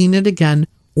 never seen it again,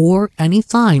 or any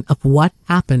sign of what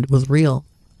happened was real.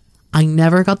 I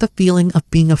never got the feeling of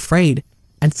being afraid,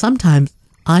 and sometimes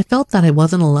I felt that I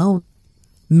wasn't alone.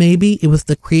 Maybe it was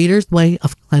the Creator's way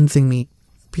of cleansing me,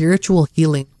 spiritual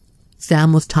healing.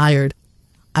 Sam was tired.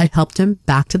 I helped him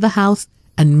back to the house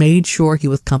and made sure he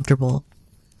was comfortable.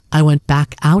 I went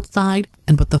back outside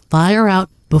and put the fire out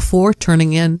before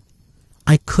turning in.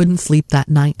 I couldn't sleep that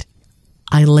night.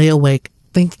 I lay awake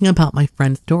thinking about my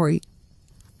friend's story.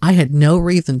 I had no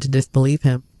reason to disbelieve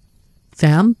him.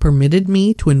 Sam permitted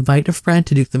me to invite a friend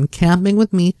to do some camping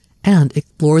with me and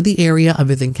explore the area of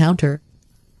his encounter.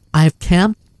 I have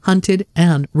camped, hunted,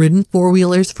 and ridden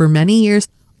four-wheelers for many years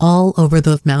all over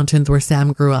those mountains where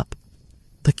Sam grew up.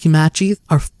 The Comanches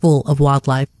are full of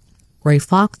wildlife. Gray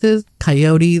foxes,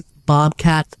 coyotes,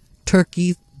 bobcats,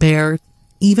 turkeys, bears,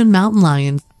 even mountain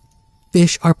lions.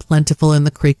 Fish are plentiful in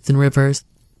the creeks and rivers.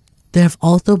 There have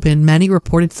also been many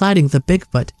reported sightings of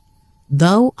Bigfoot.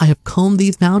 Though I have combed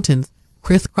these mountains,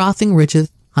 crisscrossing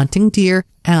ridges, hunting deer,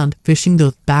 and fishing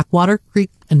those backwater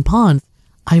creeks and ponds,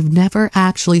 I've never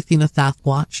actually seen a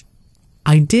Sasquatch.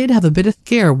 I did have a bit of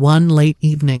scare one late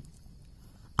evening.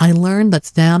 I learned that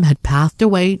Sam had passed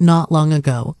away not long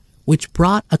ago, which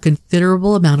brought a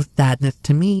considerable amount of sadness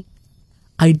to me.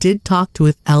 I did talk to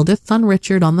his eldest son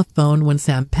Richard on the phone when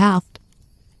Sam passed.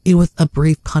 It was a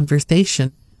brief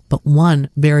conversation, but one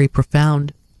very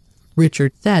profound.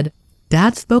 Richard said,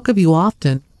 "Dad spoke of you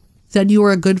often, said you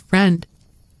were a good friend.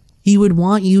 He would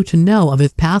want you to know of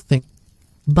his passing,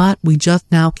 but we just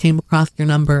now came across your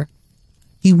number.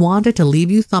 He wanted to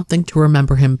leave you something to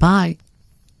remember him by."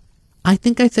 I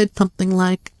think I said something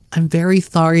like, "I'm very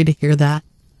sorry to hear that.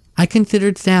 I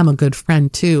considered Sam a good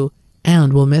friend too,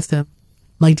 and will miss him.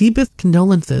 My deepest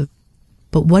condolences.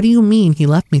 But what do you mean he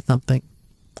left me something?"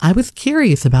 I was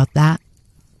curious about that.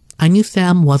 I knew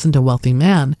Sam wasn't a wealthy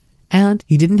man, and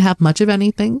he didn't have much of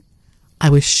anything. I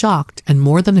was shocked and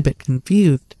more than a bit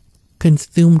confused,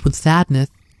 consumed with sadness.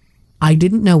 I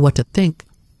didn't know what to think.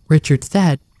 Richard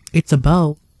said, "It's a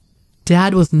bow.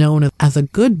 Dad was known as a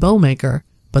good bow maker,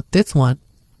 but this one,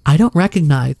 I don't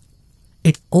recognize.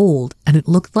 It's old and it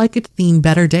looks like it's seen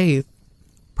better days.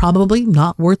 Probably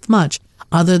not worth much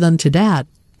other than to Dad,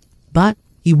 but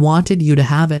he wanted you to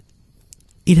have it.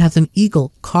 It has an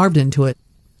eagle carved into it.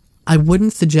 I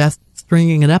wouldn't suggest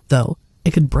stringing it up though.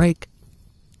 It could break."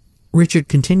 Richard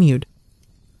continued,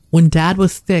 "When Dad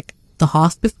was sick, the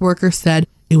hospice worker said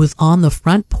it was on the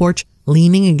front porch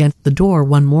leaning against the door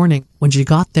one morning when she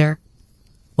got there.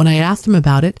 When I asked him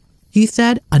about it, he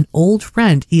said an old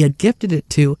friend he had gifted it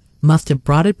to must have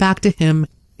brought it back to him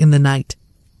in the night.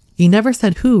 He never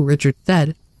said who," Richard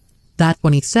said. "That's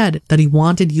when he said that he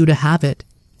wanted you to have it,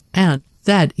 and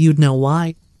said you'd know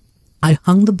why. I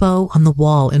hung the bow on the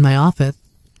wall in my office.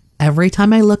 Every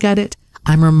time I look at it,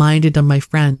 I'm reminded of my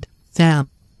friend, Sam,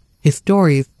 his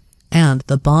stories, and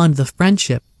the bonds of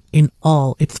friendship in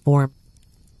all its forms."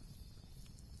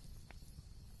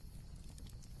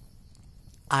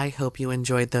 I hope you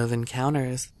enjoyed those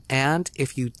encounters, and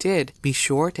if you did, be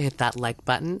sure to hit that like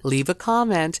button, leave a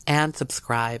comment, and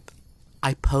subscribe.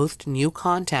 I post new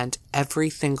content every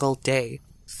single day,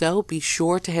 so be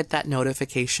sure to hit that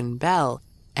notification bell,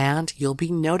 and you'll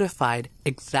be notified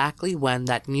exactly when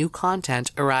that new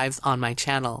content arrives on my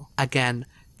channel. Again,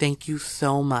 thank you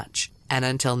so much, and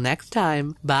until next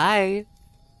time, bye!